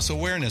styles, plus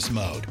awareness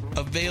mode.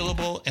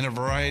 Available in a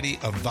variety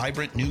of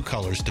vibrant new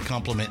colors to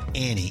complement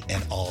any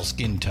and all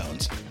skin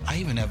tones. I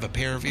even have a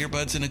pair of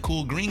earbuds in a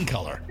cool green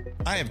color.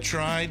 I have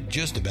tried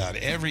just about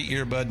every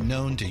earbud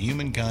known to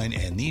humankind,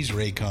 and these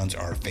Raycons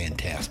are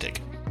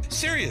fantastic.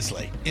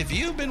 Seriously, if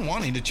you've been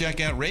wanting to check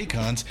out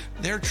Raycons,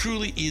 there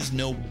truly is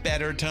no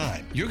better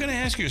time. You're going to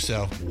ask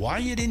yourself why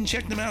you didn't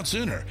check them out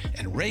sooner,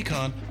 and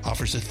Raycon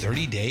offers a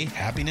 30-day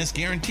happiness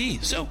guarantee.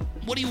 So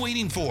what are you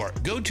waiting for?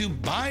 Go to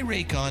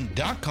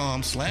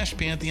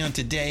buyraycon.com/Pantheon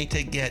today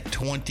to get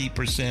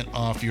 20%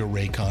 off your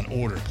Raycon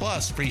order,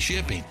 plus free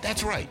shipping.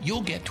 That's right,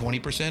 you'll get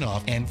 20%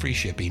 off and free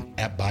shipping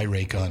at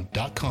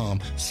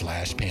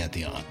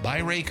buyraycon.com/Pantheon.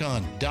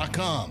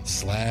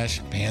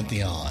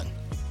 buyraycon.com/Pantheon.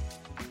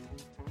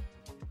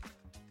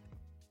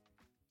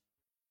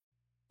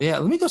 yeah,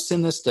 let me go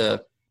send this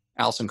to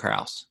Alison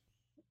Krauss.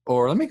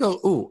 Or let me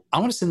go, I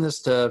want to send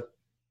this to,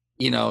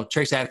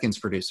 Trace Adkins'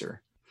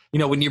 producer.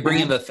 When you bring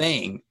in the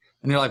thing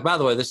and you're like, by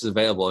the way, this is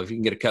available. If you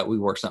can get a cut, we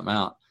work something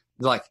out.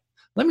 They're like,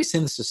 let me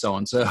send this to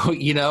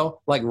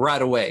so-and-so, like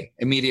right away,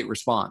 immediate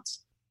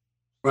response.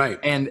 Right.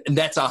 And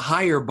that's a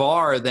higher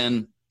bar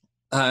than,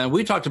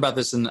 we talked about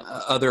this in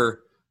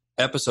other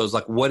episodes,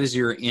 like what is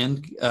your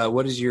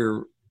what is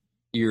your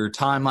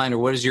timeline, or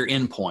what is your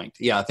end point?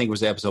 Yeah, I think it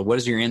was the episode. What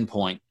is your end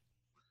point?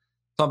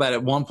 Thought about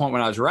at one point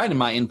when I was writing,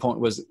 my end point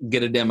was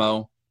get a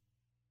demo,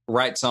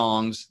 write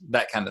songs,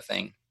 that kind of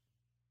thing.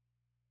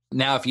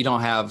 Now, if you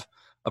don't have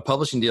a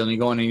publishing deal and you're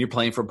going and you're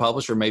playing for a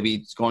publisher,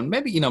 maybe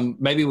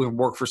we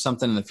work for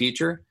something in the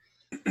future.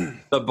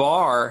 The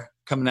bar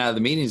coming out of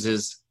the meetings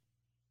is,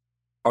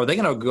 are they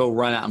going to go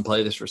run out and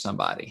play this for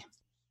somebody?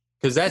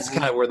 Because that's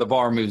kind of where the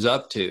bar moves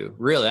up to,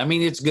 really. I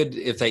mean, it's good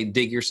if they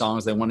dig your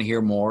songs, they want to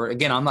hear more.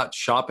 Again, I'm not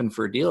shopping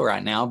for a deal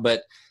right now,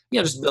 but,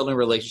 just building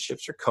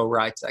relationships or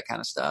co-writes, that kind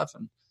of stuff,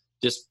 and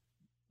just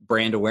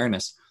brand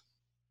awareness.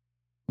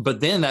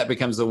 But then that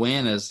becomes the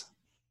win is,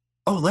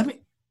 I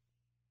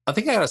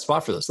think I got a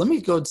spot for this. Let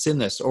me go and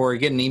send this, or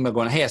get an email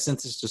going, hey, I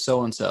sent this to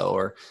so-and-so,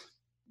 or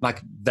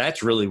like,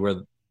 that's really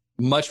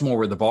much more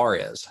where the bar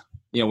is,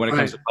 when it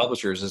comes to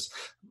publishers, is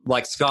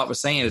like Scott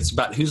was saying, it's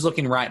about who's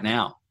looking right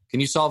now. Can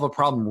you solve a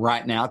problem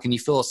right now? Can you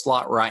fill a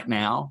slot right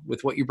now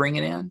with what you're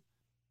bringing in?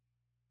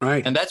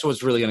 Right. And that's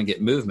what's really going to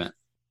get movement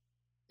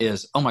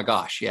is, oh my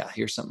gosh, yeah,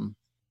 here's something,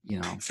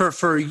 For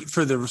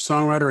the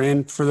songwriter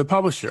and for the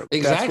publisher.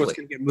 Exactly. That's what's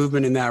going to get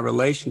movement in that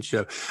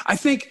relationship. I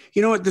think,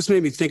 this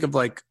made me think of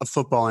like a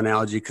football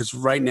analogy, because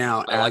right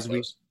now, as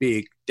we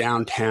speak,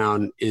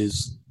 downtown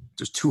there's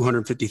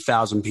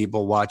 250,000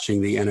 people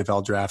watching the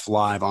NFL draft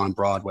live on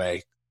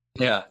Broadway.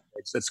 Yeah.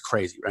 That's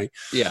crazy, right?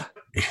 Yeah.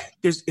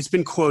 It's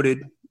been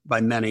quoted by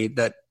many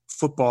that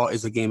football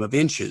is a game of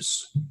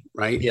inches,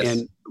 right? Yes.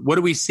 And what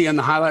do we see on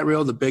the highlight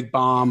reel? The big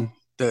bomb,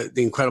 the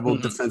incredible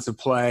defensive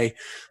play.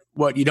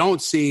 What you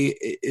don't see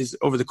is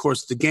over the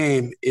course of the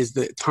game is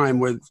the time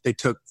where they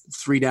took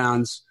 3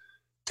 downs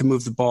to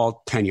move the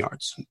ball 10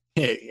 yards.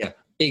 Yeah,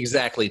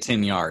 exactly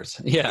 10 yards.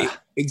 Yeah.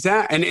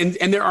 Exactly.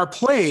 And there are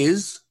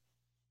plays,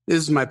 this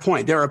is my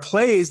point, there are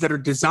plays that are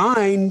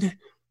designed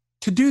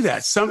to do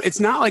that. It's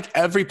not like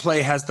every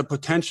play has the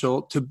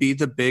potential to be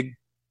the big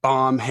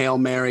bomb, Hail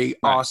Mary,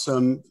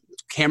 awesome,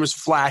 cameras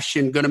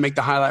flashing, going to make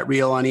the highlight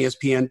reel on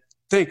ESPN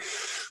thing. I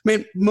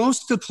mean,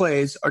 most of the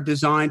plays are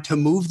designed to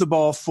move the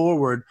ball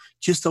forward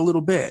just a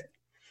little bit,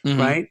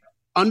 right?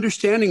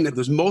 Understanding that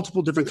there's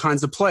multiple different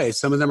kinds of plays.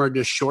 Some of them are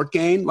just short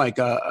gain, like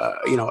a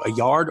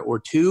yard or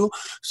 2.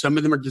 Some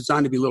of them are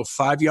designed to be little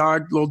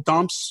 5-yard little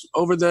dumps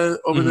over the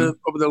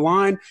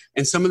line,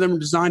 and some of them are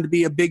designed to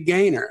be a big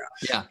gainer.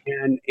 Yeah,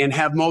 and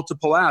have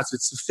multiple outs.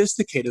 It's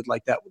sophisticated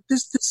like that.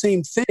 This is the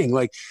same thing.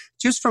 Like,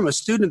 just from a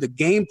student of the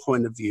game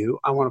point of view,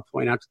 I want to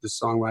point out to the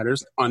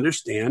songwriters,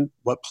 understand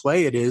what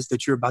play it is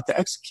that you're about to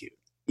execute.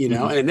 And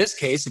in this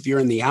case, if you're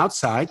in the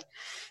outside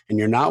and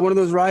you're not one of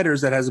those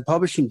writers that has a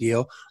publishing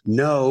deal,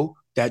 know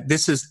that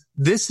this is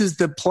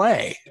the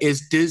play.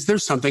 Is there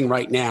something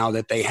right now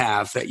that they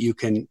have that you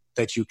can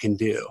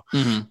do?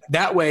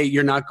 That way,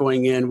 you're not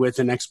going in with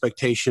an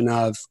expectation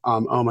of,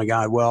 oh my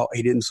God, well,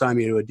 he didn't sign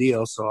me to a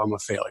deal, so I'm a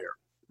failure.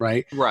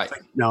 Right.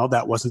 Like, no,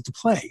 that wasn't the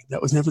play.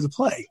 That was never the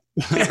play.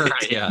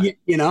 Right.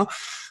 Yeah.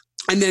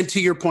 And then to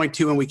your point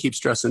too, and we keep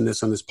stressing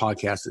this on this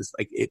podcast, is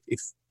like,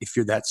 if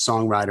you're that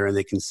songwriter and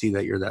they can see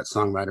that you're that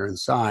songwriter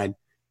inside,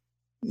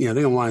 they're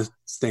going to want to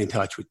stay in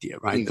touch with you,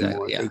 right? Exactly, the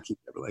more they keep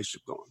that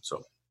relationship going.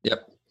 So,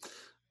 yep.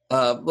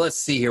 Let's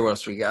see here. What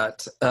else we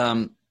got?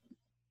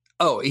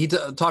 He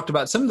talked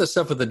about some of the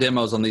stuff with the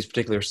demos on these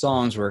particular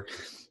songs were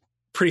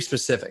pretty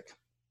specific.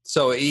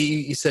 So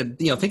he said,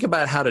 think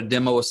about how to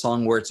demo a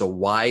song where it's a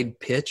wide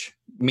pitch,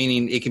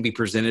 meaning it can be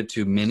presented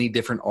to many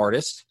different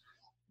artists.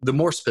 The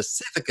more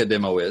specific a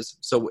demo is,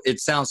 so it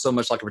sounds so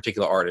much like a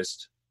particular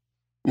artist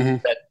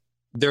that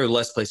there are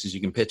less places you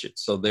can pitch it.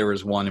 So there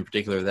was one in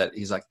particular that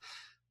he's like,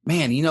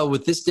 man,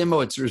 with this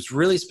demo, it's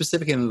really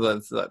specific in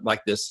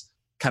like this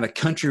kind of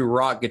country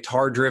rock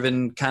guitar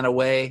driven kind of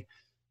way.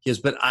 He goes,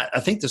 but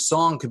I think the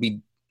song could be,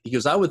 he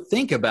goes, I would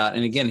think about,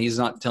 and again, he's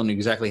not telling you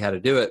exactly how to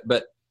do it,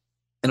 but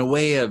in a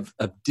way of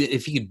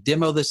if you could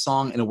demo this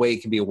song in a way,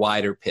 it can be a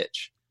wider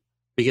pitch,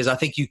 because I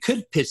think you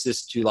could pitch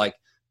this to like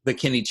the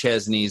Kenny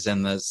Chesneys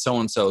and the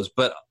so-and-sos,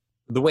 but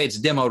the way it's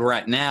demoed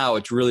right now,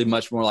 it's really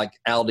much more like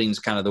Aldine's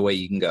kind of the way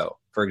you can go,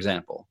 for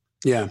example.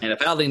 Yeah. And if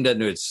Aldine doesn't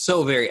do it, it's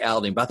so very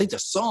Aldine. But I think the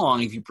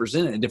song, if you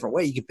present it in a different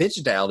way, you could pitch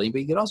it to Aldine,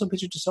 but you could also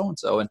pitch it to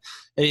so-and-so.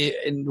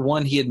 And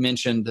one he had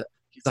mentioned,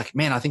 he's like,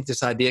 man, I think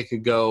this idea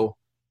could go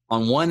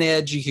on one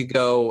edge, you could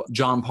go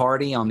John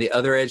Party. On the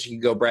other edge, you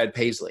could go Brad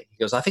Paisley. He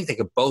goes, I think they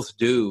could both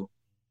do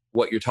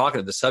what you're talking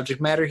about, the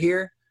subject matter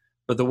here,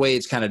 but the way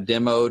it's kind of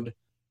demoed,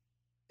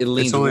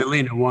 it's only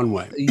leaning one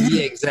way.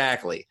 Yeah,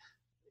 exactly.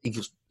 He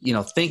goes,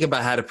 think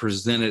about how to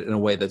present it in a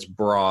way that's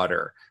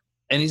broader.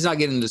 And he's not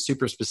getting into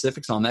super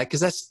specifics on that,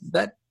 because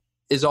that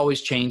is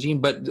always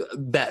changing. But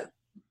that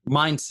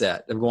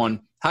mindset of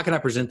going, how can I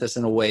present this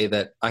in a way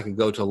that I could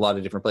go to a lot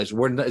of different places?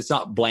 Where it's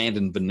not bland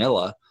and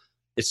vanilla.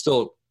 It's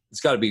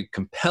got to be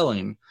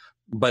compelling,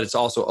 but it's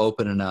also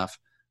open enough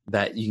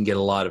that you can get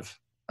a lot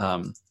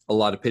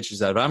of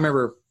pitches out of it. I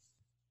remember,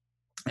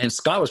 and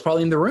Scott was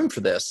probably in the room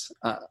for this.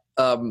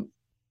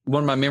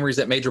 One of my memories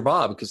at Major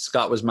Bob, because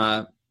Scott was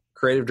my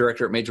creative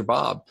director at Major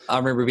Bob. I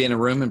remember being in a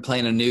room and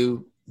playing a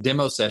new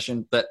demo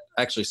session that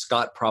actually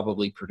Scott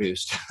probably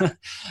produced,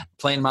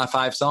 playing my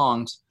 5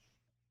 songs.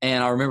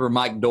 And I remember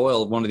Mike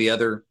Doyle, one of the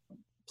other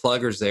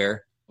pluggers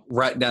there,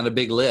 writing down a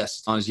big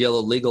list on his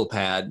yellow legal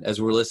pad as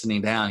we're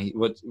listening down.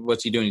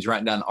 What's he doing? He's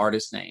writing down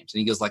artist names. And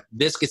he goes like,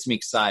 this gets me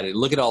excited.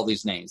 Look at all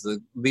these names.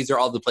 These are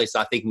all the places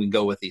I think we can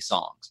go with these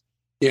songs.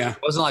 Yeah. It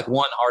wasn't like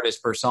one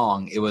artist per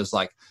song. It was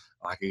like,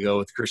 I could go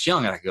with Chris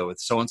Young, and I could go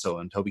with so-and-so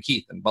and Toby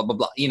Keith and blah, blah,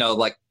 blah.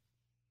 Like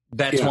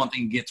That's one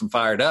thing that gets them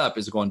fired up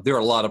is going, there are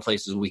a lot of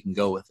places we can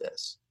go with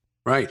this.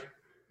 Right.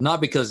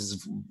 Not because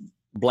it's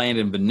bland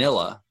and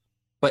vanilla,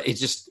 but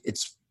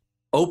it's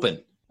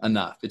open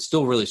enough. It's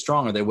still really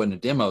strong or they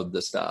wouldn't have demoed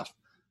the stuff,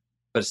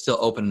 but it's still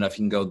open enough.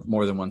 You can go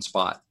more than one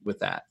spot with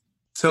that.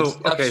 So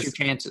it ups your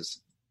chances.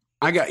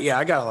 I got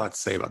a lot to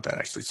say about that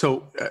actually.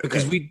 So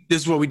because this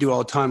is what we do all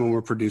the time when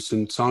we're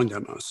producing song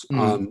demos,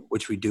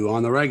 which we do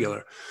on the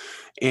regular.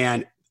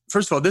 And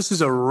first of all, this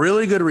is a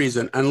really good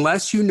reason,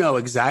 unless you know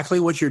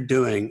exactly what you're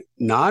doing,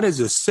 not as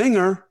a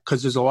singer,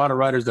 because there's a lot of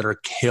writers that are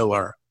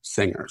killer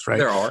singers, right?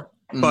 There are.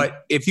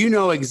 But if you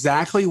know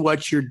exactly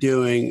what you're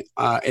doing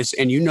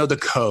and you know the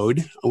code,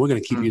 and we're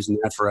going to keep using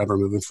that forever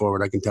moving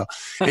forward, I can tell.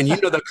 And you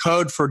know the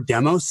code for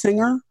demo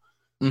singer,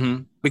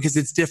 because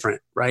it's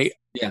different, right?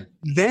 Yeah.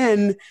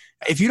 Then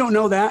if you don't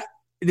know that,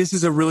 this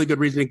is a really good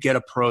reason to get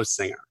a pro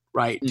singer,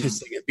 right? To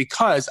sing it.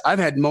 Because I've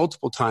had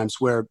multiple times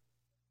where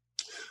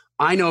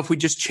I know if we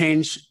just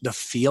change the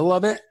feel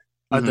of it,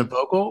 of the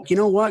vocal, you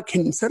know what?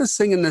 Instead of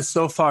singing this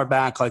so far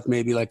back, like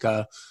maybe like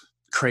a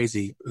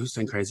Crazy, who's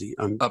saying Crazy?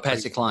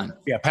 Patsy Cline.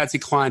 Yeah, Patsy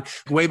Cline,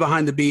 way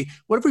behind the beat.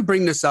 What if we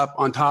bring this up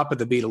on top of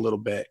the beat a little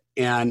bit?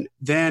 And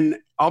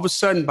then all of a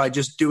sudden, by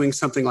just doing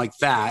something like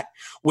that,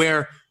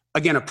 where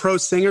again, a pro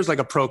singer's like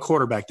a pro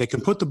quarterback. They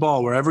can put the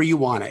ball wherever you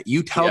want it.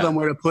 You tell them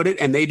where to put it,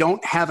 and they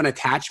don't have an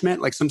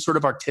attachment, like some sort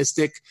of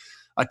artistic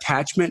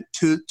attachment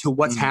to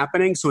what's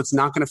happening. So it's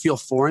not going to feel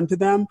foreign to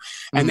them,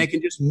 and they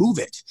can just move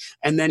it.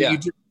 And then you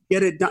just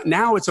get it done.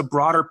 Now it's a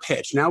broader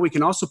pitch. Now we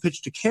can also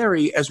pitch to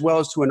Carrie as well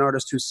as to an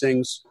artist who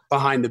sings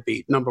behind the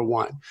beat, number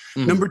one.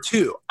 Number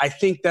two, I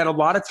think that a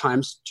lot of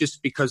times,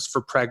 just because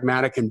for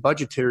pragmatic and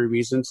budgetary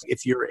reasons,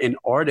 if you're an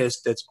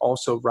artist that's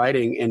also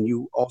writing and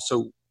you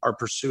also are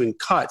pursuing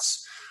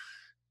cuts,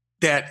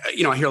 that,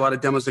 you know, I hear a lot of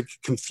demos that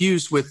get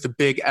confused with the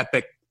big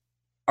epic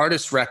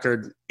artist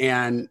record.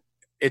 And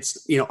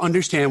it's, you know,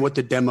 understand what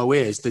the demo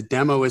is. The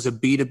demo is a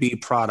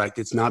B2B product.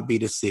 It's not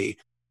B2C.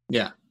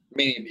 Yeah. I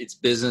mean, it's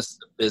business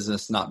to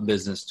business, not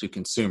business to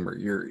consumer.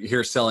 You're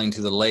here selling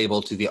to the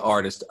label, to the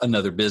artist,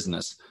 another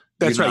business.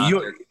 That's right.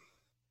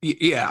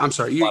 I'm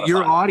sorry.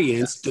 Your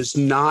audience does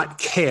not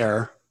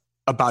care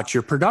about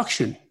your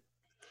production.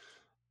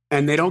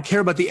 And they don't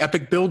care about the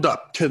epic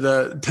buildup to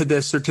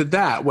this or to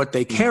that. What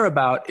they care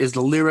about is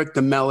the lyric,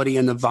 the melody,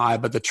 and the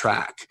vibe of the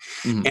track.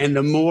 And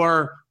the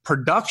more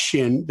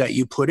production that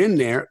you put in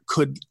there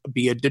could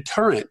be a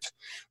deterrent,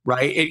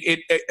 right?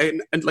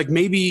 And like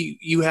maybe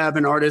you have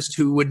an artist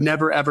who would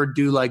never ever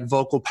do like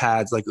vocal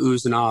pads like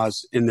oohs and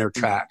ahs in their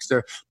tracks.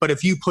 But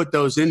if you put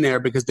those in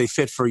there because they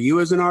fit for you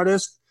as an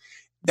artist,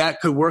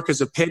 that could work as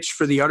a pitch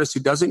for the artist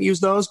who doesn't use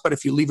those. But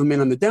if you leave them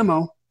in on the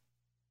demo,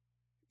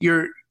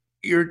 you're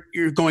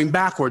going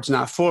backwards,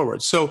 not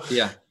forwards. So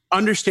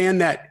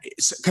understand that,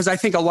 because I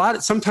think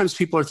sometimes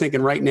people are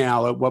thinking right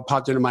now, what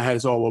popped into my head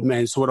is, oh, well,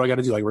 man, so what do I got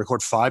to do? Like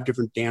record 5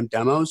 different damn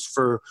demos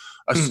for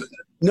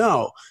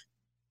no.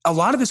 A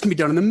lot of this can be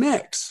done in the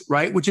mix,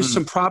 right? Which is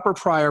some proper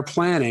prior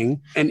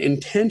planning and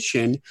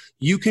intention.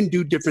 You can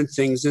do different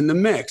things in the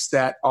mix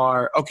that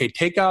are, okay,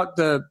 take out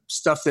the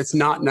stuff that's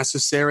not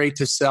necessary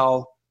to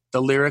sell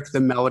the lyric, the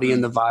melody,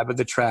 and the vibe of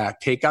the track.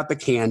 Take out the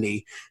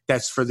candy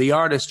that's for the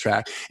artist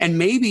track. And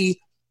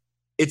maybe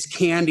it's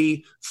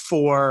candy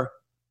for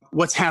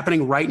what's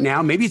happening right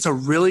now. Maybe it's a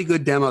really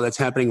good demo that's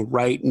happening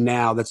right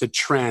now. That's a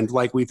trend.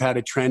 Like we've had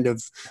a trend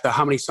of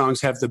how many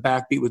songs have the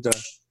backbeat with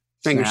the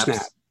finger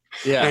snap.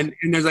 Yeah. And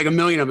there's like a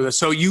million of them.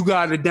 So you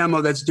got a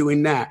demo that's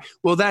doing that.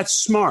 Well, that's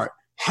smart.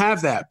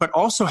 Have that, but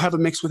also have a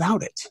mix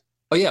without it.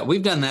 Oh yeah.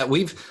 We've done that.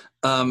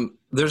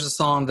 There's a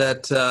song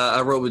that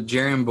I wrote with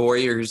Jerry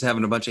Boyer, who's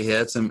having a bunch of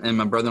hits, and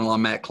my brother-in-law,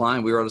 Matt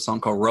Klein. We wrote a song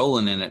called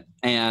Rollin' in it.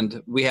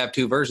 And we have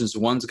 2 versions.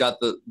 One's got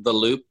the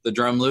loop, the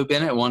drum loop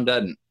in it. One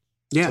doesn't.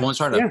 Yeah. So one's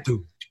trying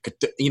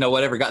to,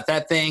 whatever, got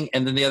that thing.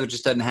 And then the other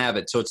just doesn't have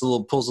it. So it's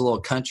pulls a little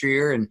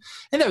countrier. And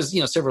that was,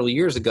 several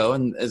years ago.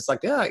 And it's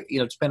like,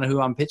 depending on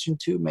who I'm pitching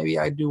to, maybe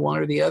I do one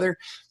or the other.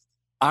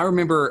 I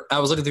remember I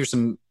was looking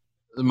through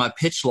my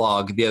pitch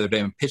log the other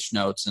day, my pitch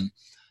notes, and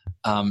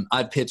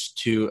I pitched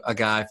to a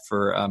guy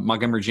for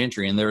Montgomery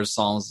Gentry, and there were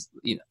songs,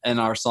 and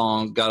our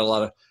song got a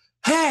lot of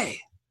hey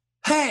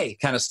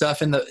kind of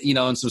stuff in the,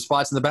 in some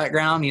spots in the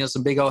background,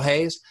 some big old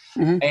hays.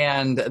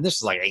 And this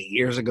is like 8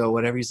 years ago,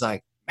 whatever. He's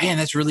like, man,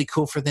 that's really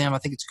cool for them. I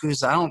think it's cool.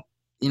 I don't,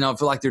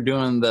 feel like they're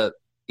doing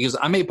he goes,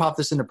 I may pop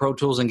this into Pro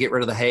Tools and get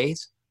rid of the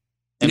haze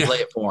and play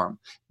it for them.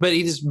 But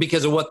he just,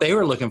 because of what they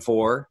were looking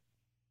for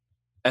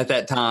at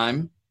that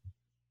time,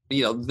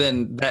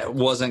 then that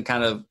wasn't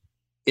kind of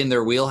in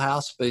their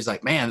wheelhouse. But he's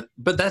like, man,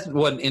 but that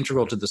wasn't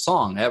integral to the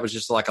song. That was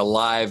just like a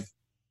live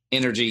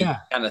energy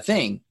kind of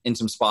thing in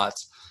some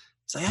spots.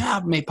 It's like, I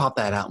may pop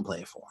that out and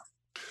play it for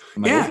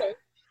him.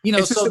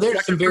 Okay. So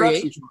there's some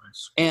variation.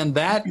 And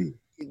that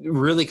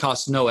really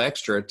costs no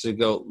extra to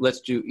go,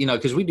 let's do,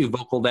 because we do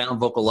vocal down,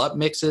 vocal up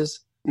mixes,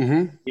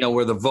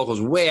 where the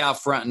vocal's way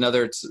out front and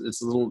it's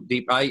a little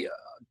deep.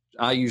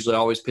 I usually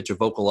always pitch a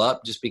vocal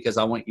up just because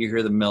I want you to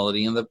hear the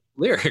melody and the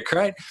lyric,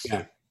 right?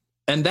 Yeah.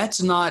 And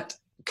that's not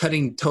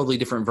cutting totally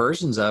different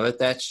versions of it.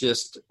 That's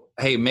just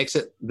hey, mix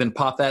it, then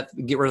pop that,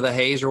 get rid of the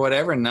haze or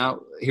whatever. And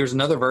now here's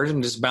another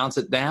version, just bounce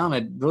it down.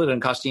 It really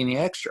doesn't cost you any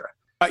extra.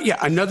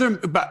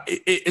 But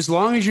as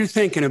long as you're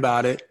thinking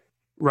about it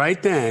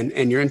right then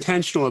and you're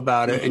intentional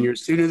about it and you're a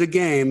student of the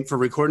game for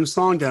recording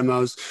song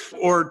demos,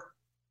 or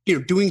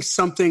doing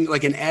something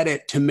like an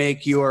edit to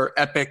make your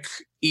epic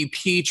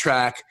EP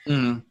track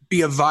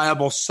be a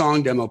viable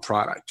song demo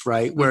product,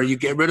 right? Where you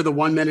get rid of the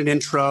 1 minute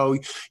intro,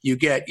 you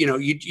get,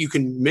 you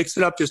can mix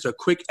it up, just a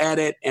quick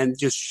edit and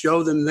just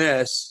show them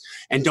this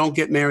and don't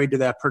get married to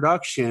that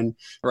production.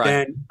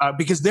 Right. And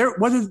because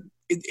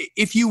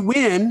if you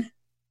win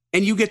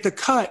and you get the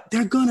cut,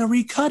 they're going to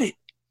recut it.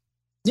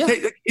 Yeah.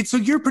 So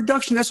your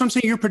production, that's what I'm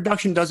saying. Your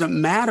production doesn't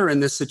matter in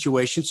this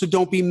situation. So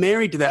don't be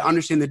married to that.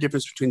 Understand the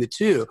difference between the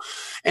two.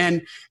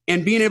 And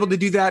being able to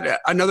do that,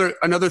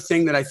 another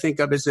thing that I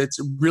think of is it's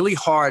really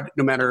hard,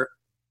 no matter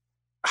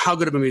how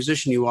good of a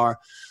musician you are,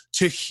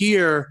 to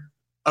hear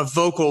a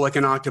vocal like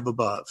an octave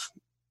above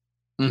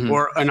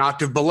or an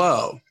octave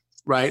below,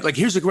 right? Like,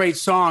 here's a great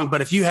song, but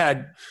if you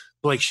had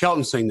Blake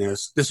Shelton sing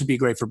this would be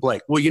great for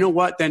Blake. Well, you know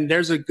what? Then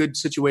there's a good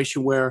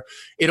situation where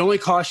it only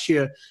costs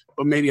you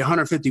maybe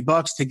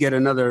 $150 to get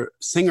another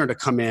singer to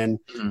come in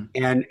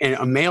and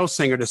a male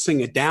singer to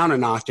sing it down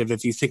an octave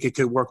if you think it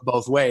could work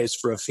both ways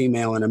for a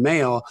female and a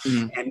male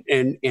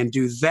and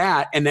do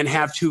that and then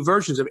have two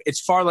versions of it. It's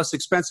far less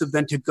expensive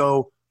than to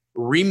go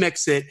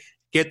remix it,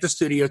 get the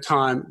studio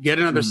time, get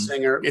another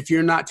singer. If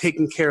you're not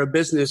taking care of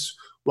business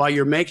while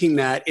you're making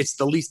that, it's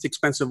the least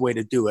expensive way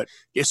to do it.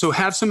 So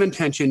have some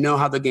intention, know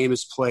how the game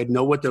is played,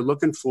 know what they're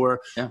looking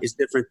for is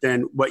different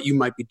than what you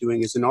might be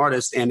doing as an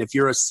artist. And if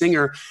you're a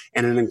singer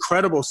and an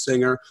incredible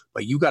singer,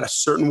 but you got a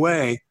certain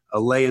way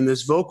of laying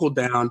this vocal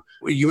down,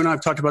 you and I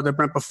have talked about that,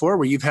 Brent, before,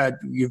 where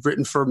you've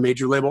written for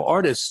major label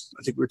artists.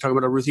 I think we were talking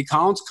about a Ruthie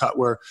Collins cut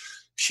where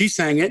she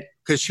sang it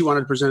because she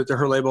wanted to present it to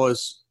her label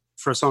as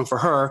for a song for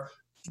her.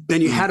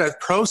 Then you had a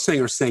pro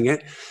singer sing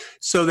it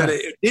so that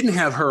it didn't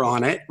have her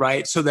on it,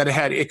 right? So that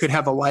it could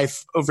have a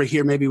life over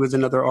here, maybe with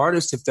another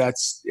artist, if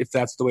that's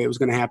the way it was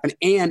going to happen.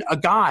 And a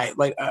guy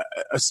like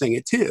a sing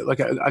it too, like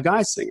a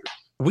guy singer.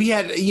 We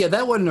had,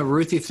 that wasn't a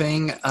Ruthie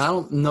thing. I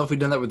don't know if we've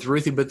done that with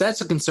Ruthie, but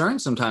that's a concern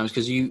sometimes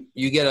because you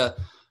get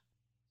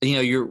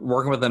you're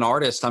working with an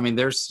artist. I mean,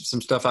 there's some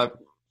stuff I,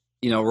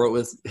 wrote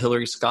with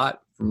Hillary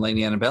Scott from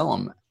Lady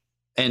Antebellum,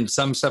 and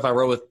some stuff I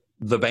wrote with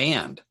the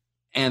band,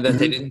 and that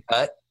they didn't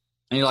cut.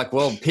 And you're like,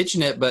 well,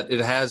 pitching it, but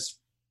it has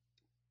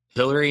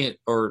Hillary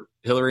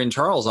and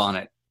Charles on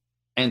it.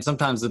 And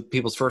sometimes the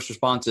people's first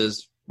response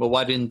is, well,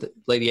 why didn't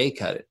Lady A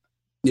cut it?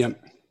 Yeah.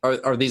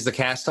 Are these the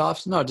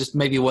cast-offs? No, just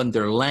maybe it wasn't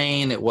their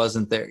lane. It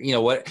wasn't their,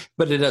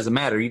 but it doesn't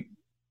matter.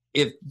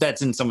 If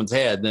that's in someo's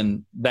head,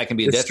 then that can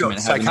be a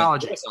detriment.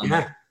 Psychology.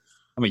 Yeah.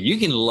 I mean, you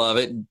can love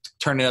it,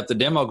 turning up the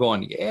demo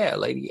going, yeah,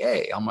 Lady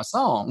A on my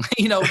song,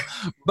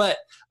 but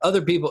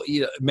other people,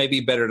 it may be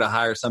better to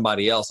hire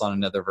somebody else on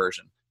another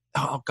version.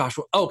 Oh gosh.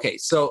 Okay.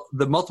 So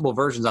the multiple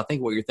versions, I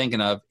think what you're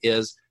thinking of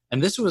is,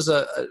 and this was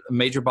a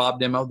Major Bob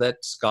demo that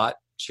Scott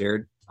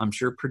shared, I'm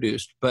sure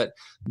produced, but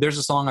there's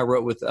a song I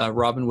wrote with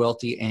Robin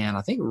Welty and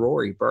I think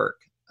Rory Burke,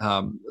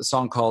 a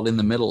song called In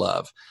the Middle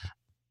Of,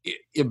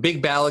 a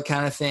big ballad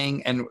kind of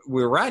thing. And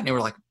we were writing and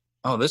we're like,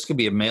 oh, this could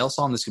be a male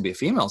song. This could be a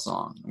female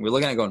song. And we're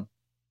looking at it going,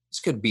 this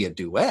could be a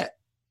duet,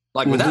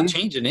 like without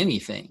changing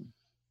anything.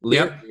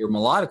 Lyrically or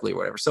melodically or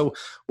whatever. So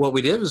what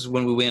we did was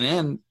when we went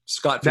in,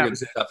 Scott figured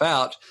stuff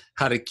out,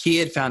 how to key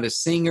it, found his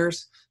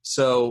singers.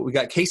 So we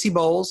got Casey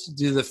Bowles to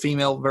do the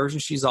female version.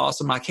 She's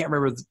awesome. I can't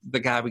remember the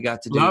guy we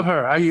got to do. Love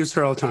her. I use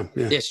her all the time.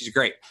 Yeah, she's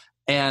great.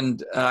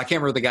 And I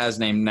can't remember the guy's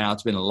name now.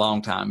 It's been a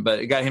long time. But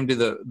it got him to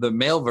do the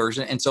male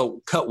version. And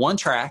so cut one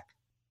track,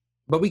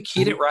 but we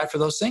keyed it right for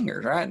those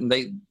singers, right? And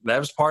that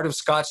was part of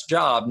Scott's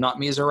job, not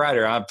me as a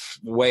writer. I'm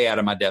way out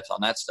of my depth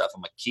on that stuff.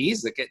 I'm like,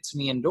 keys, that gets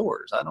me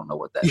indoors. I don't know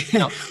what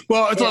that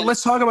Well,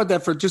 let's talk about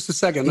that for just a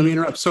second. Let me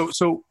interrupt.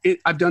 So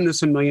I've done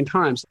this a million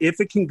times.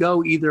 If it can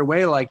go either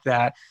way like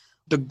that,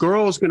 the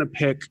girl's going to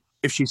pick,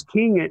 if she's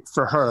keying it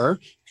for her,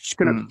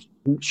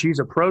 she's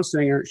a pro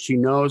singer. She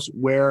knows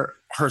where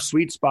her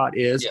sweet spot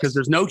is because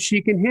there's notes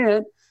she can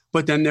hit,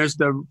 but then there's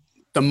the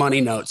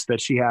money notes that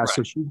she has. Right.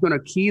 So she's going to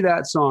key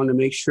that song to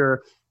make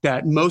sure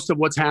that most of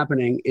what's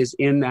happening is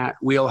in that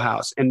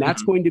wheelhouse. And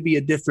that's going to be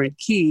a different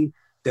key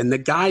than the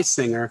guy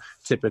singer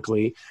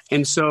typically.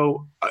 And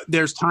so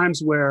there's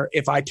times where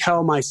if I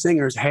tell my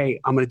singers, hey,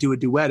 I'm going to do a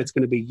duet, it's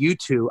going to be you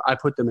two. I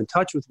put them in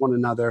touch with one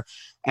another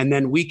and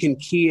then we can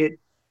key it.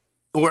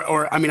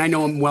 Or I mean, I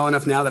know them well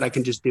enough now that I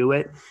can just do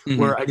it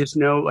where I just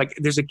know like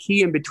there's a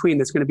key in between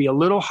that's going to be a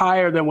little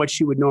higher than what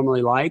she would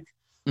normally like.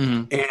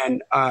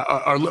 And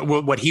or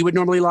what he would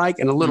normally like,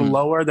 and a little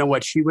lower than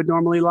what she would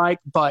normally like.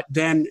 But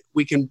then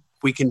we can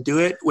do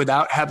it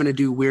without having to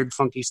do weird,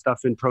 funky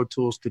stuff in Pro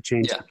Tools to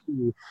change the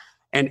key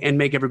and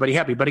make everybody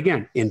happy. But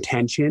again,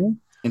 intention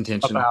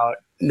about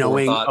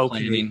knowing.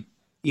 Planning.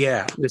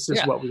 Yeah, this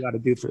is what we got to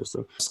do for this.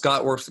 So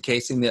Scott works the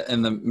casing,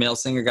 and the male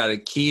singer got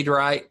it keyed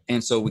right,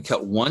 and so we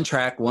cut one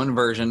track, one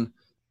version.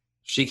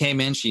 She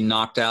came in, she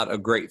knocked out a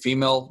great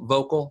female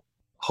vocal,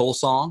 whole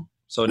song.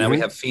 So now we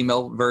have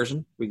female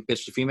version. We can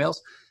pitch to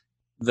females.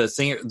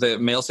 The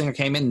male singer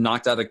came in,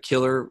 knocked out a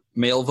killer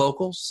male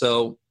vocal.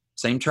 So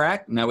same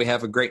track. Now we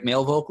have a great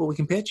male vocal we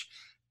can pitch.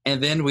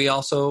 And then we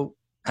also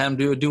had him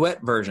do a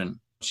duet version.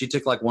 She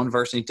took like one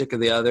verse and he took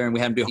the other, and we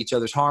had them do each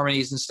other's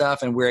harmonies and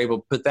stuff. And we were able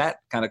to put that,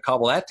 kind of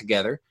cobble that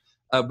together,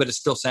 but it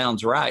still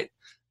sounds right.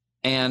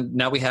 And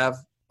now we have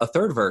a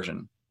third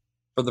version.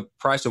 For the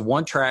price of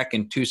one track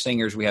and two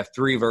singers, we have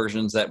three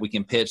versions that we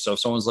can pitch. So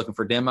if someone's looking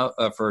for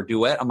for a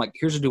duet, I'm like,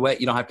 here's a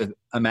duet. You don't have to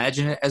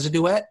imagine it as a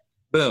duet.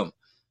 Boom.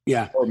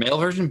 Yeah. Or male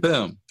version,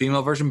 boom.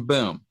 Female version,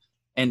 boom.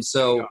 And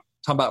so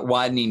talking about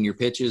widening your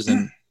pitches,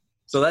 and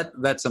so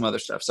that's some other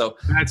stuff. So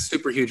that's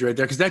super huge right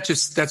there, because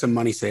that's a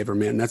money saver,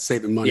 man. That's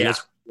saving money. Yeah.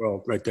 That's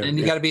right there. And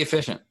you got to be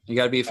efficient. You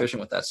got to be efficient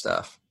with that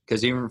stuff,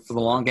 because even for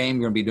the long game,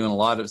 you're going to be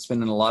doing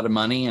spending a lot of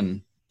money,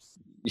 and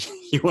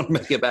you want to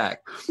make it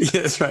back. Yeah,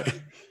 that's right.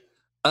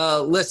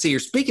 Let's see here.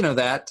 Speaking of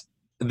that,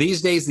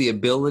 these days the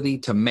ability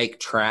to make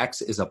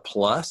tracks is a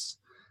plus,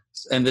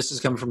 and this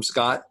is coming from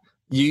Scott.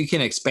 You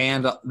can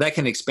expand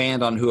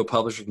on who a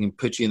publisher can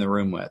put you in the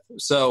room with.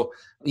 So,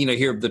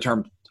 hear the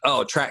term,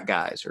 track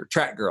guys or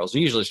track girls.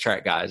 Usually it's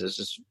track guys. It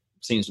just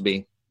seems to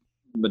be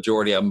the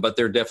majority of them, but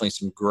there are definitely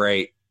some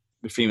great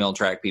female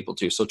track people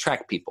too. So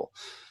track people,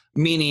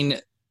 meaning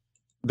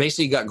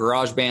basically you got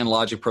GarageBand,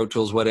 Logic, Pro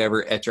Tools,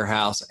 whatever at your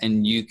house,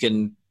 and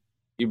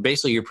you're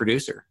basically your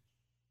producer.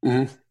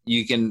 Mm-hmm.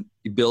 You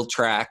build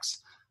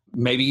tracks.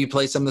 Maybe you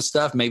play some of the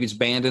stuff. Maybe it's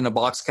band in a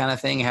box kind of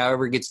thing.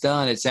 However it gets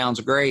done, it sounds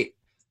great.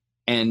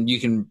 And you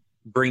can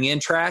bring in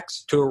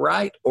tracks to a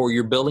write, or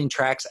you're building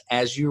tracks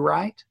as you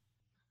write,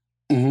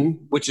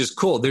 which is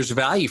cool. There's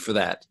value for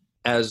that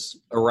as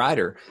a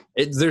writer.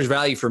 There's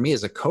value for me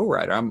as a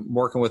co-writer. I'm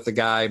working with a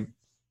guy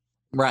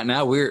right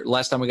now.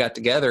 Last time we got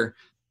together,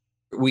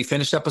 we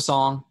finished up a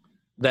song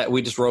that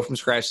we just wrote from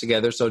scratch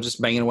together. So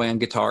just banging away on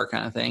guitar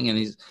kind of thing.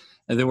 And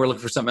then we're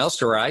looking for something else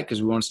to write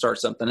because we want to start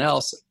something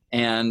else.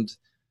 And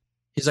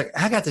he's like,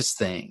 I got this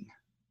thing.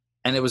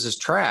 And it was his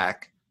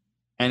track.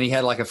 And he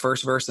had like a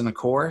first verse and a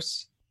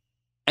chorus.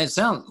 And it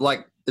sounds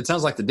like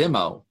the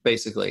demo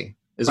basically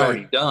is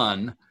already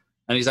done.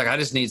 And he's like, I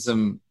just need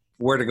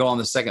where to go on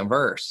the second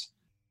verse.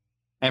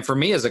 And for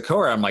me as a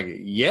co-writer, I'm like,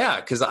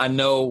 yeah, because I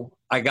know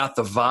I got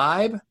the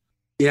vibe.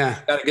 Yeah.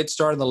 Got a good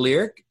start on the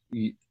lyric.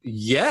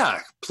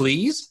 Yeah,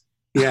 please.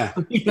 Yeah.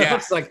 Yeah.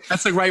 It's like,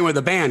 that's like writing with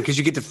a band, because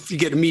you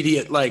get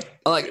immediate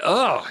like,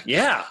 oh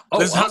yeah. Oh,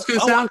 this is how it's going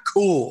to sound.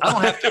 Cool. I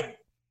don't have to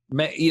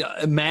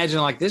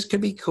imagine like this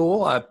could be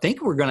cool. I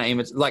think we're going to aim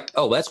it like,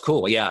 oh, that's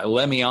cool. Yeah.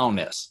 Let me own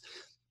this.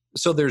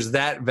 So there's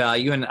that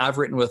value. And I've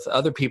written with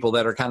other people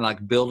that are kind of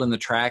like building the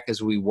track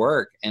as we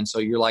work. And so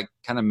you're like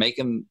kind of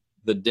making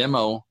the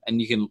demo,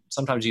 and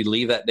sometimes you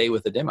leave that day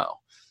with the demo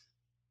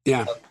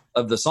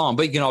of the song,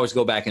 but you can always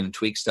go back and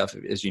tweak stuff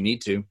as you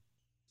need to.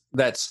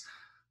 That's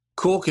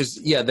cool. Cause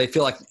they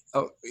feel like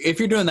if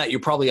you're doing that, you're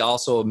probably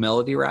also a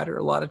melody writer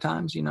a lot of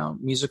times,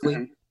 musically.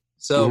 Mm-hmm.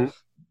 So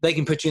they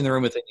can put you in the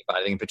room with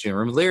anybody. They can put you in the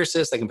room with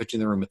lyricists. They can put you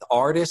in the room with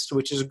artists,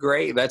 which is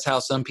great. That's how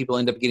some people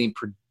end up getting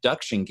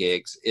production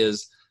gigs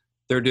is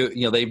they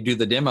do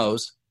the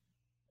demos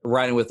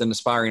writing with an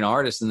aspiring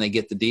artist, and they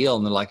get the deal,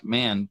 and they're like,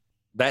 man,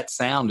 that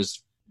sound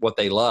is what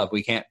they love.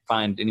 We can't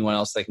find anyone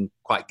else that can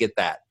quite get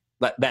that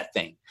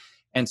thing.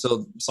 And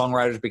so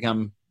songwriters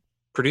become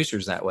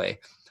producers that way.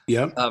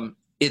 Yeah.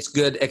 It's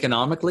good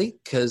economically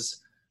because,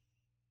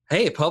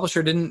 hey, a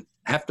publisher didn't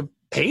have to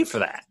pay for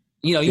that.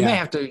 You may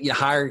have to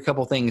hire a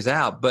couple things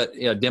out, but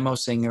a demo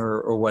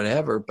singer or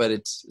whatever, but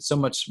it's so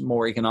much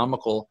more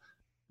economical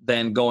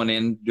than going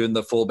in doing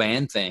the full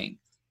band thing.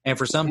 And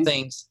for some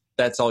things,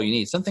 that's all you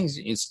need. Some things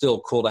it's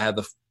still cool to have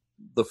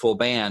the full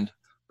band,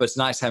 but it's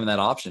nice having that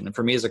option. And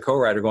for me as a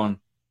co-writer going,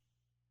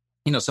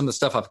 some of the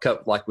stuff I've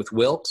cut like with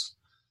Wilkes,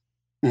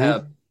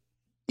 and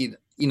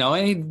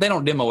they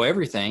don't demo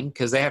everything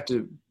because they have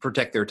to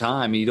protect their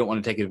time, and you don't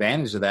want to take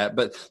advantage of that.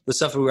 But the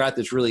stuff we write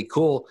that's really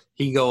cool,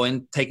 he can go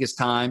in, take his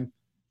time.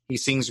 He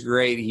sings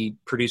great. He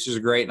produces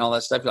great and all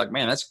that stuff. You're like,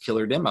 man, that's a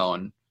killer demo.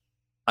 And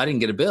I didn't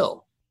get a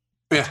bill.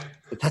 Yeah.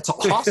 But that's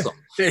awesome.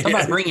 Talk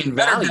about bringing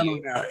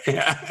value.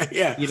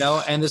 Yeah.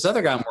 And this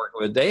other guy I'm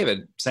working with,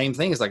 David, same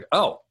thing. It's like,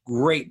 oh,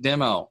 great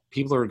demo.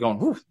 People are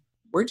going,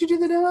 where'd you do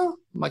the demo?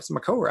 I'm like, I'm a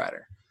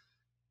co-writer,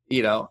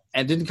 and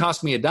it didn't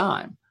cost me a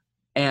dime.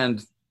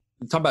 And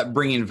talk about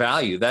bringing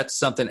value. That's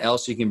something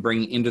else you can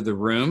bring into the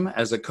room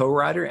as a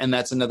co-writer. And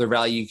that's another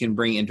value you can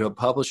bring into a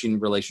publishing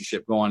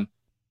relationship going,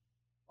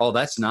 oh,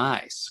 that's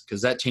nice.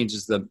 Because that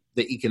changes the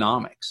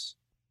economics.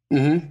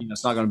 Mm-hmm.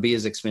 It's not going to be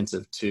as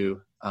expensive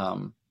to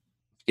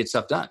get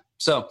stuff done.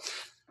 So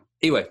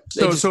anyway,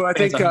 so I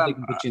think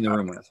put you in the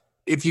room with.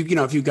 If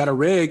you've got a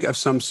rig of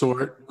some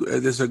sort,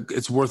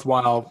 it's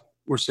worthwhile.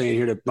 We're saying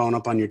here to bone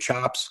up on your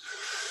chops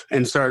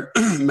and start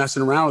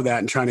messing around with that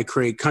and trying to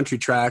create country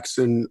tracks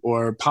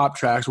or pop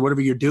tracks or whatever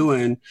you're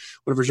doing,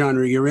 whatever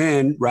genre you're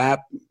in,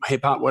 rap,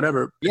 hip hop,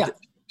 whatever. Yeah.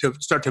 To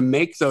start to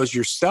make those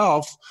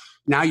yourself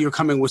now you're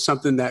coming with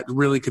something that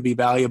really could be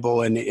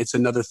valuable. And it's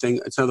another thing.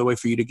 It's another way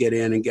for you to get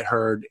in and get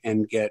heard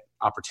and get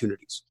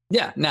opportunities.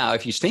 Yeah. Now,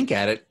 if you stink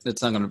at it,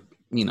 it's not going to,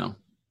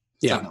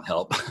 it's not going to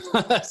help.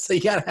 So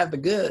you got to have the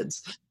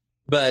goods.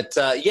 But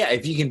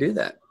if you can do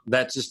that,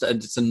 that's just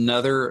it's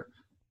another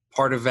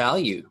part of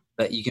value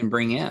that you can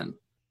bring in.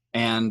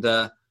 And,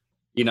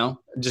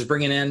 just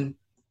bringing in,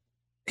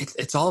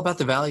 it's all about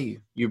the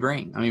value you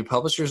bring. I mean,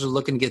 publishers are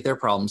looking to get their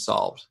problems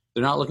solved.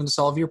 They're not looking to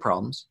solve your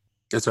problems.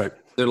 That's right.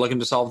 They're looking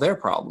to solve their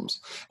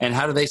problems. And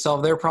how do they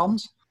solve their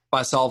problems?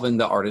 By solving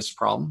the artist's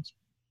problems.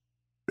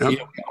 Yep. We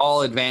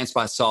all advance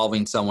by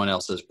solving someone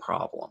else's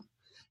problem.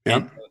 Yep.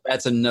 And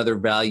that's another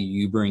value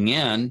you bring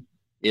in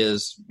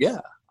is,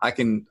 I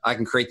can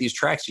create these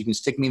tracks. You can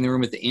stick me in the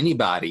room with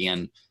anybody.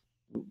 And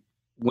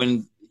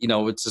when,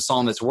 it's a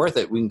song that's worth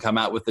it, we can come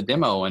out with the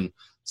demo. And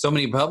so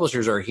many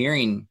publishers are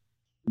hearing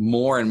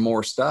more and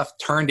more stuff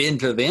turned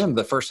into them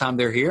the first time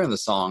they're hearing the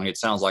song. It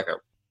sounds like a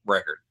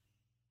record.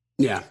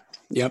 Yeah.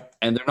 Yep.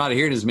 And they're not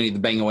hearing as many of the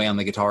bang away on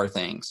the guitar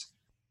things.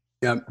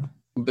 Yep.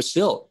 But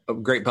still, a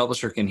great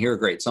publisher can hear a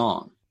great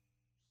song,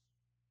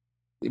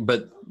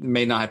 but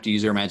may not have to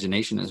use their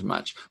imagination as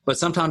much. But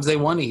sometimes they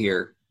want to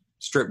hear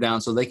stripped down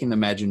so they can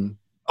imagine,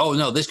 oh,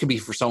 no, this could be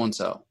for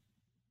so-and-so.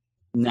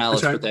 Now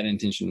let's put that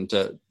intention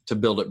to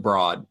build it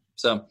broad.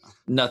 So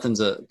nothing's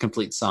a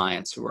complete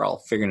science. We're all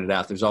figuring it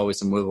out. There's always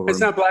some wiggle room. It's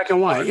not black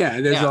and white. Yeah,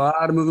 there's a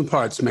lot of moving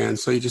parts, man.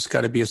 So you just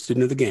got to be a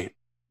student of the game.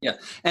 Yeah.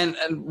 And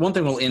one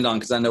thing we'll end on,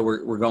 because I know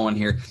we're going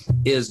here,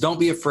 is don't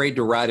be afraid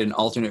to write an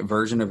alternate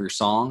version of your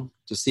song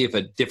to see if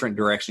a different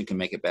direction can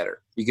make it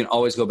better. You can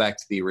always go back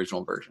to the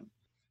original version.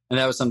 And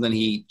that was something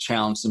he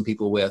challenged some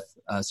people with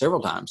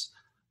several times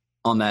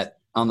on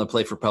the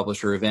Play for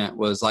Publisher event,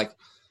 was like,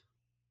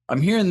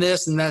 I'm hearing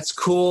this and that's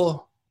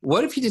cool.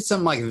 What if you did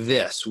something like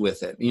this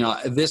with it?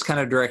 This kind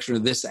of direction or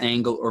this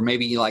angle, or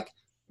maybe like,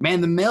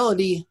 man, the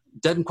melody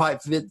doesn't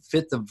quite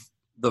fit the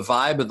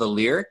vibe of the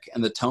lyric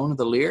and the tone of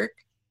the lyric.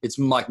 It's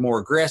like more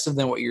aggressive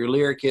than what your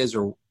lyric is,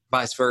 or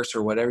vice versa,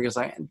 or whatever. It's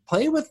like,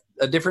 play with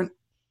a different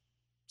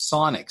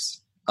sonics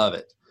of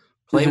it.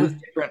 Play with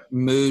different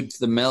mood to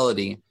the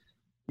melody.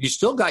 You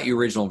still got your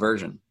original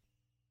version.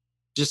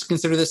 Just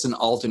consider this an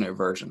alternate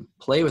version.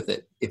 Play with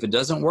it. If it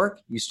doesn't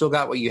work, you still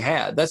got what you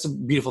had. That's a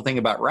beautiful thing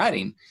about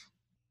writing.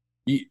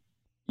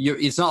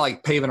 It's not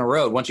like paving a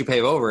road. Once you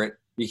pave over it,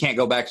 you can't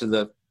go back to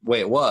the way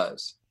it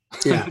was.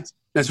 Yeah,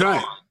 that's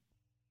right.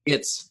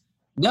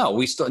 Now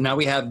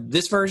we have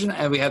this version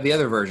and we have the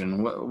other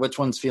version. Which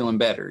one's feeling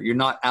better? You're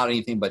not out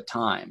anything but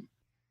time.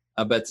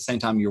 But at the same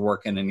time, you're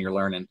working and you're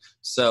learning.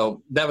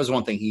 So that was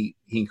one thing he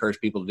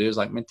encouraged people to do, is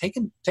like, man, take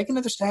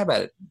another stab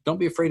at it. Don't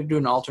be afraid to do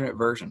an alternate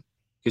version,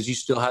 because you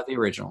still have the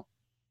original.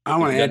 I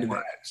want to add to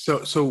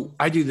that. So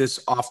I do this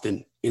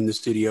often in the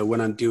studio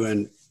when I'm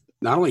doing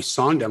not only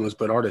song demos,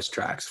 but artist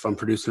tracks. If I'm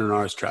producing an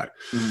artist track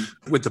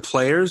with the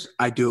players,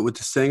 I do it with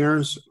the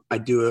singers. I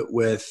do it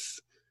with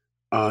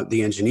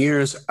the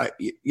engineers.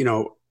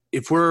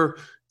 If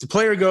the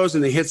player goes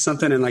and they hit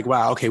something and like,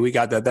 wow, okay, we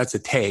got that. That's a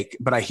take.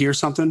 But I hear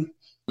something.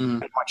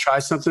 I try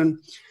something.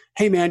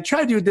 Hey man,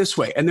 try to do it this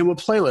way. And then we'll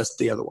playlist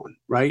the other one.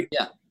 Right.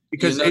 Yeah.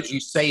 Because you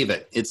save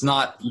it. It's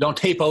not, you don't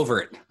tape over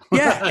it.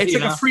 Yeah, it's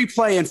like a free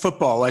play in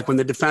football. Like when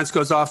the defense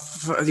goes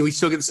off, we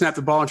still get to snap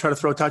the ball and try to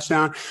throw a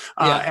touchdown.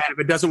 And if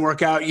it doesn't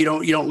work out, you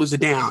don't lose a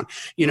down.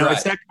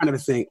 It's that kind of a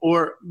thing.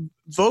 Or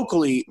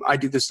vocally, I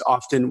do this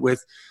often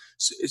with,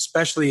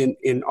 especially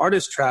in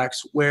artist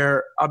tracks,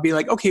 where I'll be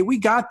like, okay, we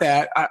got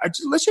that.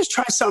 Let's just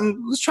try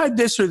something. Let's try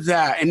this or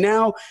that. And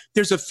now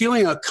there's a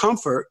feeling of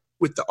comfort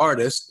with the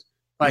artist.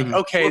 Like,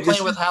 okay, we're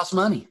playing with house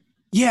money.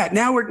 Yeah,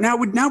 now we're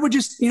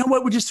just,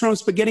 we're just throwing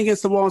spaghetti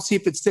against the wall and see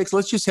if it sticks.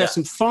 Let's just have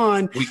some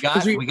fun. We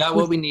got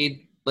what we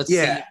need. Let's see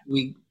if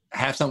we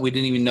have something we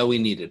didn't even know we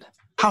needed.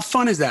 How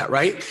fun is that,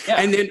 right? Yeah.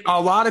 And then a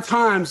lot of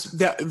times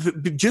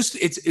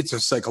it's a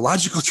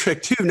psychological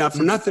trick too, not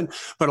for nothing,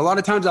 but a lot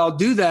of times I'll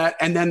do that,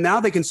 and then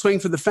now they can swing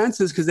for the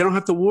fences because they don't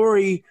have to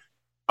worry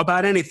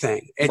about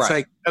anything. It's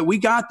like, we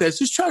got this.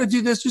 Just try to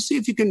do this. Just see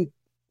if you can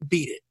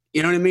beat it.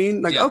 You know what I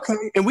mean? Like, okay.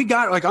 And we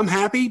got it. Like, I'm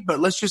happy, but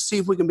let's just see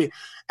if we can be.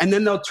 And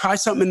then they'll try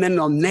something and then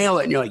they'll nail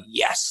it. And you're like,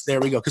 yes, there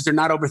we go. Because they're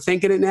not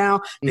overthinking it now.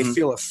 They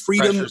feel a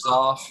freedom. Pressure's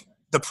off.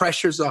 The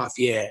pressure's off.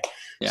 Yeah.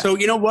 So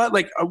you know what?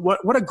 Like,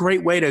 what a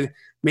great way to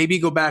maybe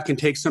go back and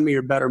take some of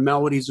your better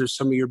melodies or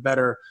some of your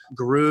better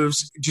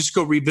grooves. Just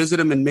go revisit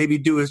them and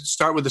maybe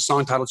start with a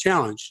song title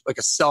challenge, like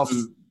a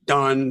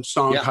self-done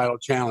song title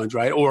challenge,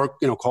 right? Or,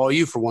 call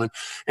you for one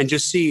and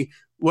just see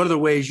what are the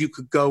ways you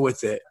could go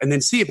with it, and then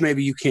see if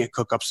maybe you can't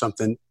cook up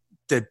something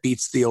that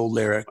beats the old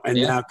lyric.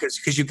 And now,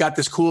 because you've got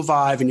this cool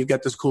vibe and you've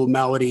got this cool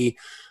melody,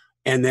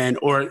 and then,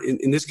 or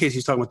in this case,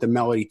 he's talking about the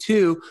melody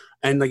too.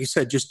 And like you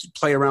said, just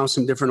play around with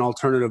some different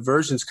alternative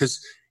versions,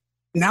 because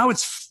now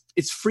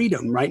it's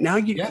freedom, right? Now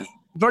you've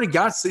already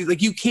got,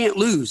 like, you can't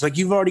lose. Like,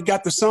 you've already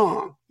got the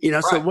song,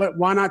 so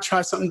why not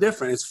try something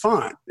different? It's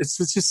fun. It's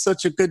just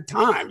such a good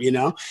time,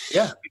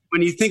 Yeah.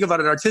 When you think about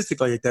it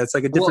artistically like that, it's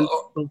like a different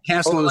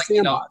castle in the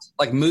sandbox.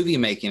 Like movie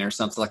making or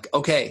something. Like,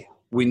 okay,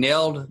 we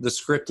nailed the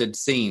scripted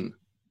scene.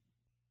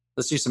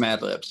 Let's do some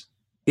ad libs.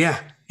 Yeah.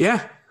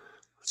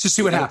 Let's just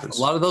see what happens.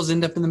 A lot of those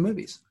end up in the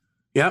movies.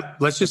 Yep.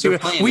 Let's just see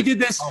what we did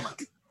this.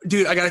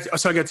 Dude, I got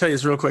to tell you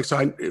this real quick.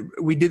 So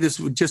we did this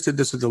with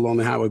the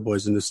Lonely Highway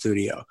Boys in the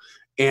studio.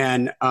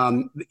 And,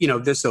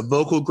 this a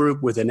vocal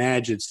group with an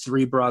edge. It's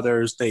three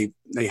brothers. They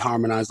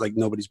harmonize like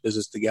nobody's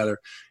business together.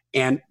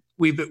 And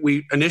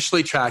we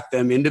initially tracked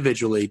them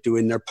individually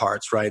doing their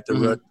parts, right?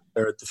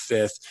 They're at the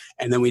fifth,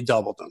 and then we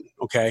doubled them.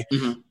 Okay.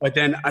 Mm-hmm. But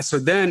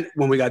then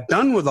when we got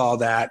done with all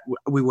that,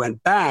 we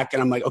went back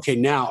and I'm like, okay,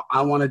 now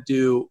I want to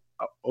do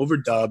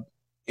overdub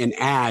and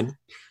add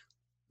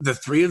the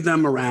three of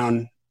them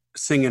around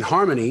singing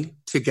harmony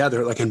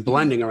together, like in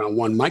blending around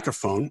one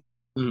microphone.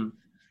 Mm-hmm.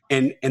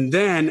 And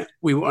then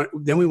we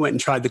went and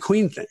tried the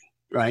Queen thing,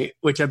 right?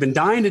 Which I've been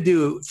dying to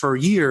do for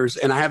years,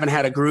 and I haven't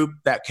had a group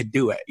that could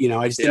do it.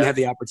 I just didn't have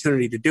the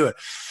opportunity to do it.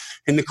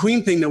 And the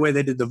Queen thing, the way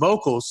they did the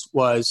vocals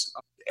was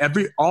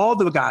all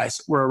the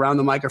guys were around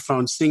the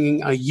microphone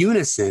singing a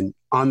unison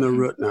on the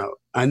root note.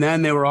 And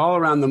then they were all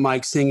around the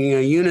mic singing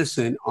a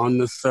unison on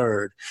the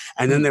third.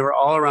 And then they were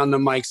all around the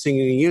mic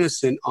singing a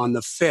unison on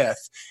the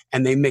fifth.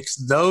 And they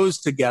mixed those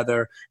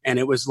together. And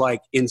it was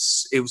like,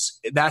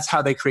 that's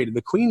how they created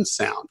the Queen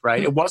sound, right?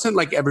 Mm-hmm. It wasn't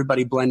like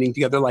everybody blending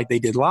together like they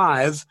did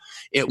live.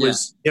 It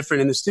was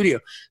different in the studio.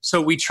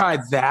 So we tried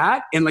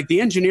that. And like the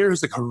engineer,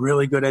 who's like a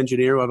really good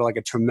engineer, who I have like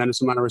a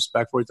tremendous amount of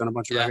respect for, he's done a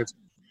bunch of records.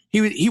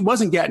 He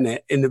wasn't getting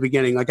it in the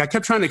beginning. Like I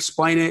kept trying to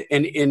explain it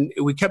and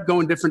we kept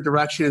going different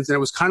directions. And it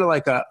was kind of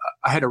like I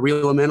had to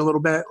reel him in a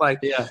little bit. Like,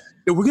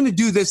 we're going to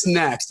do this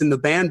next. And the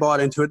band bought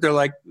into it. They're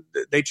like,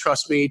 they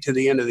trust me to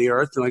the end of the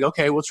earth. They're like,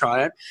 okay, we'll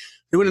try it.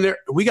 They went in there.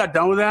 We got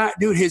done with that.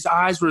 Dude, his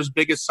eyes were as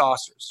big as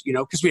saucers,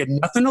 because we had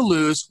nothing to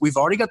lose. We've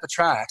already got the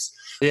tracks.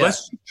 Yeah.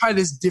 Let's try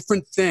this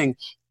different thing.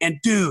 And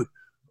dude,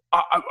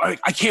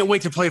 I can't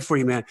wait to play it for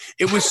you, man.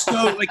 It was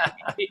so like,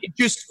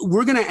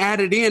 we're going to add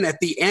it in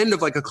at the end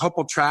of like a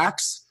couple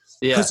tracks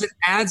because it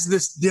adds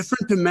this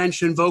different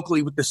dimension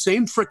vocally with the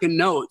same freaking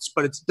notes,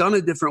 but it's done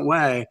a different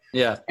way.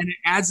 Yeah. And it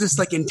adds this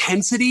like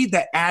intensity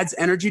that adds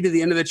energy to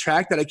the end of the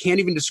track that I can't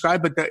even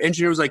describe. But the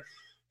engineer was like,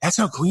 that's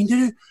how Queen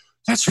did it?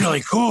 That's really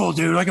cool,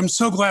 dude. Like, I'm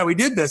so glad we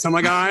did this. I'm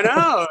like, I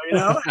know,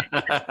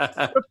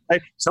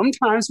 Like,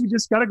 sometimes we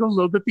just got to go a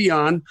little bit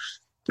beyond.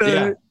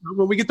 When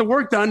we get the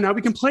work done, now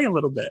we can play a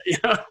little bit.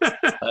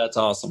 That's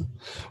awesome.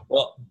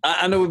 Well,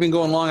 I know we've been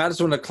going long. I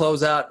just want to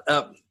close out.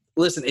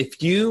 Listen,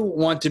 if you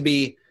want to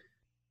be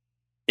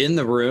in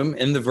the room,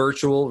 in the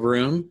virtual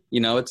room,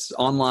 it's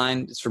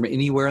online, it's from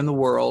anywhere in the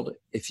world.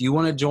 If you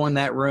want to join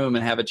that room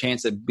and have a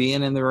chance of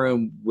being in the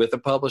room with a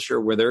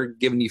publisher where they're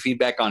giving you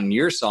feedback on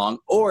your song,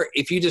 or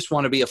if you just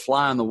want to be a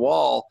fly on the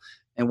wall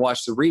and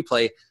watch the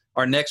replay,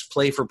 our next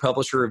Play for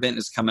Publisher event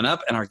is coming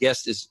up, and our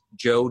guest is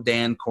Joe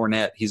Dan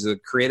Cornett. He's a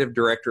creative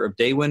director of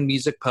Daywind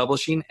Music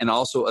Publishing and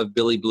also of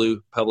Billy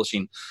Blue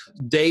Publishing.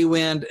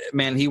 Daywind,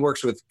 man, he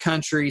works with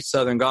country,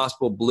 southern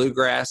gospel,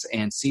 bluegrass,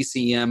 and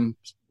CCM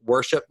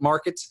worship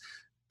markets.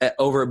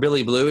 Over at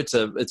Billy Blue, it's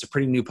a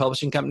pretty new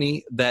publishing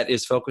company that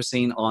is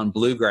focusing on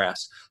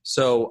bluegrass.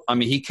 So, I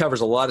mean, he covers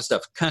a lot of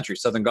stuff: country,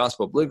 southern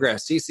gospel,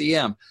 bluegrass,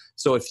 CCM.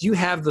 So if you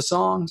have the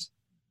songs,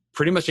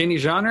 pretty much any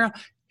genre,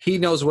 he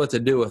knows what to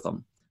do with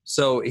them.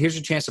 So here's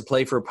your chance to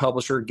play for a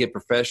publisher, get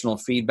professional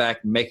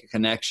feedback, make a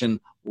connection,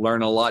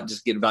 learn a lot,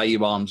 just get value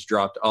bombs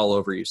dropped all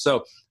over you.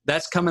 So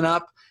that's coming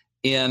up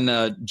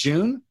in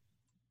June.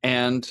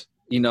 And,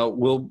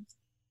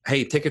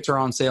 tickets are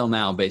on sale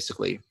now,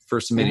 basically, for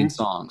submitting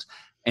songs.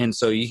 And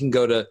so you can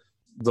go to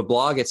the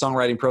blog at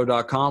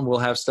songwritingpro.com. We'll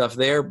have stuff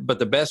there. But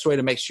the best way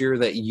to make sure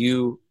that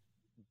you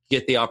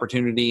get the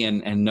opportunity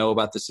and know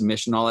about the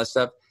submission, all that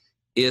stuff,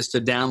 is to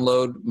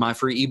download my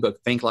free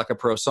ebook, Think Like a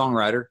Pro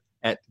Songwriter,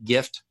 at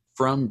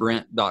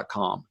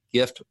giftfrombrent.com.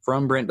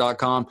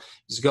 Giftfrombrent.com.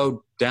 Just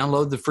go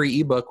download the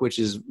free ebook, which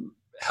is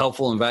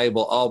helpful and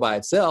valuable all by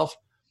itself.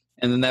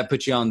 And then that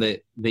puts you on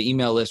the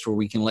email list where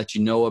we can let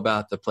you know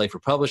about the Play for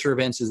Publisher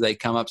events as they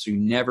come up. So you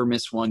never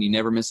miss one. You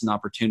never miss an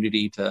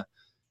opportunity to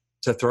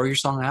throw your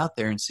song out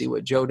there and see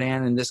what Joe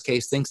Dan, in this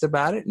case, thinks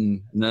about it.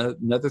 And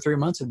another 3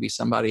 months, it'd be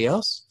somebody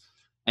else.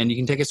 And you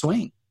can take a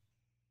swing.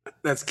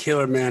 That's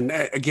killer, man.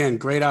 Again,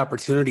 great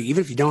opportunity.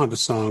 Even if you don't have a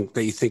song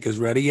that you think is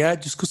ready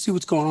yet, just go see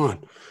what's going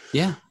on.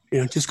 Yeah.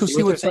 Just go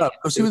see what's up.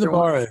 Go see where the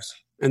bar is.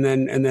 And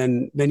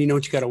then you know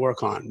what you got to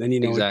work on. Then you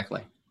know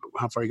exactly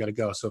how far you got to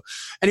go. So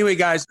anyway,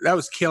 guys, that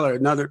was killer.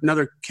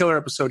 Another killer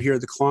episode here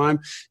at The Climb.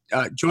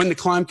 Join the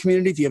Climb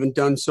community if you haven't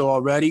done so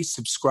already.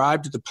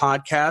 Subscribe to the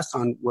podcast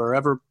on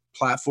whatever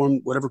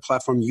platform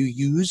you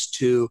use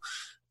to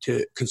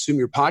consume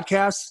your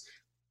podcasts.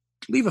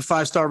 Leave a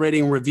 5-star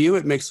rating and review.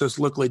 It makes us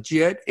look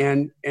legit.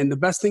 And the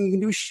best thing you can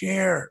do is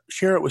share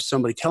it with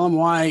somebody. Tell them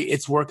why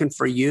it's working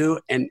for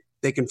you and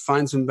they can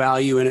find some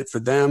value in it for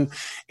them.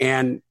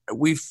 And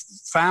we've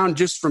found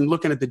just from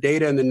looking at the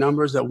data and the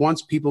numbers that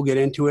once people get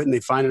into it and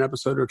they find an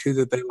episode or two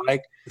that they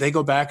like, they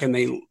go back and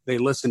they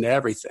listen to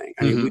everything.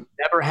 I mean, we've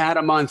never had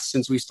a month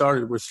since we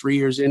started. We're 3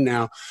 years in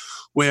now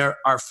where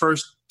our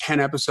first 10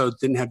 episodes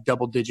didn't have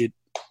double-digit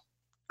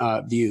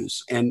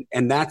views. And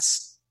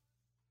that's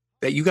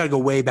that you got to go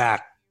way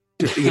back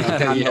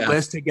down the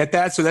list to get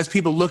that. So that's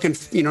people looking,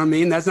 you know what I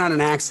mean? That's not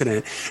an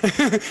accident.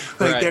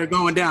 They're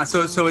going down.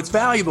 So it's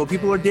valuable.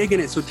 People are digging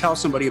it. So tell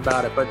somebody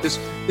about it. But this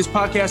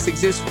podcast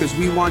exists because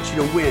we want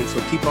you to win.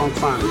 So keep on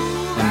climbing.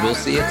 And we'll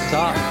see you at the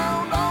top.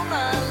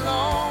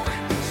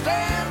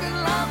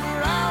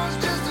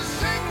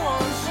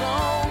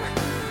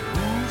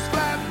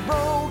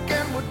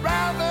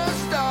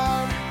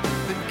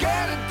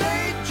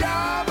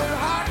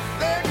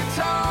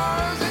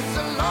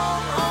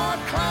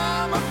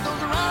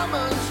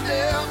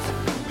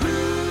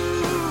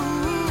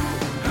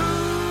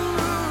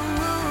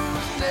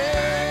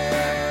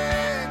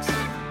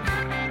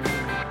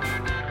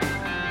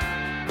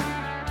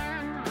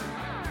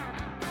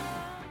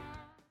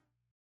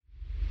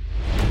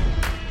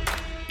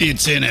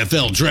 It's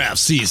NFL draft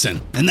season,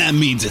 and that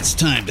means it's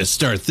time to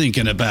start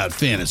thinking about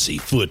fantasy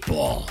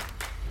football.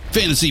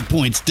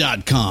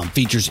 FantasyPoints.com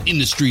features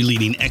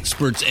industry-leading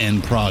experts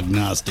and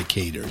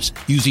prognosticators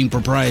using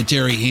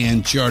proprietary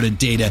hand-charted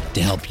data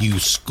to help you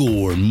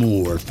score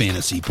more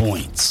fantasy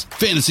points.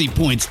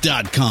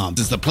 FantasyPoints.com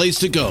is the place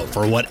to go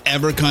for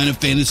whatever kind of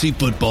fantasy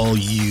football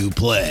you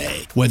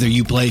play. Whether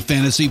you play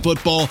fantasy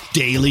football,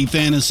 daily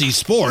fantasy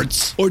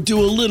sports, or do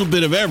a little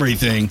bit of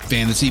everything,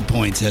 Fantasy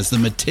Points has the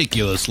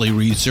meticulously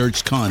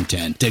researched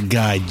content to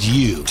guide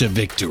you to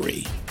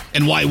victory.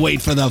 And why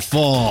wait for the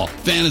fall?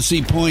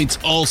 Fantasy Points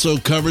also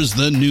covers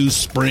the new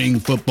spring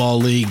football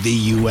league,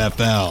 the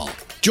UFL.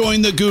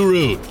 Join the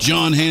guru,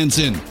 John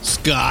Hansen,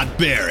 Scott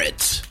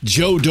Barrett,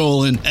 Joe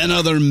Dolan, and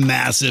other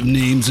massive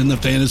names in the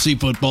fantasy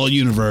football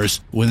universe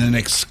with an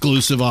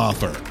exclusive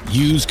offer.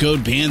 Use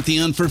code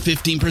Pantheon for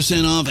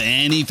 15% off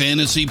any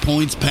Fantasy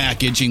Points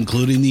package,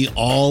 including the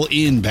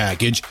all-in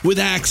package, with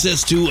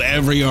access to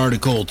every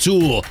article,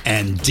 tool,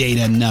 and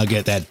data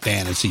nugget that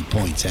Fantasy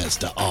Points has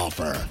to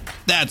offer.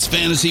 That's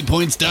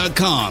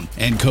FantasyPoints.com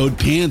and code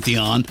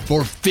Pantheon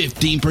for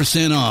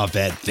 15% off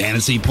at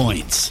Fantasy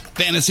Points.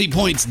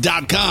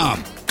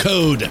 FantasyPoints.com,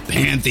 code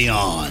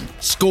Pantheon.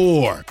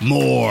 Score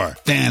more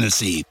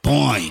fantasy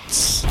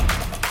points.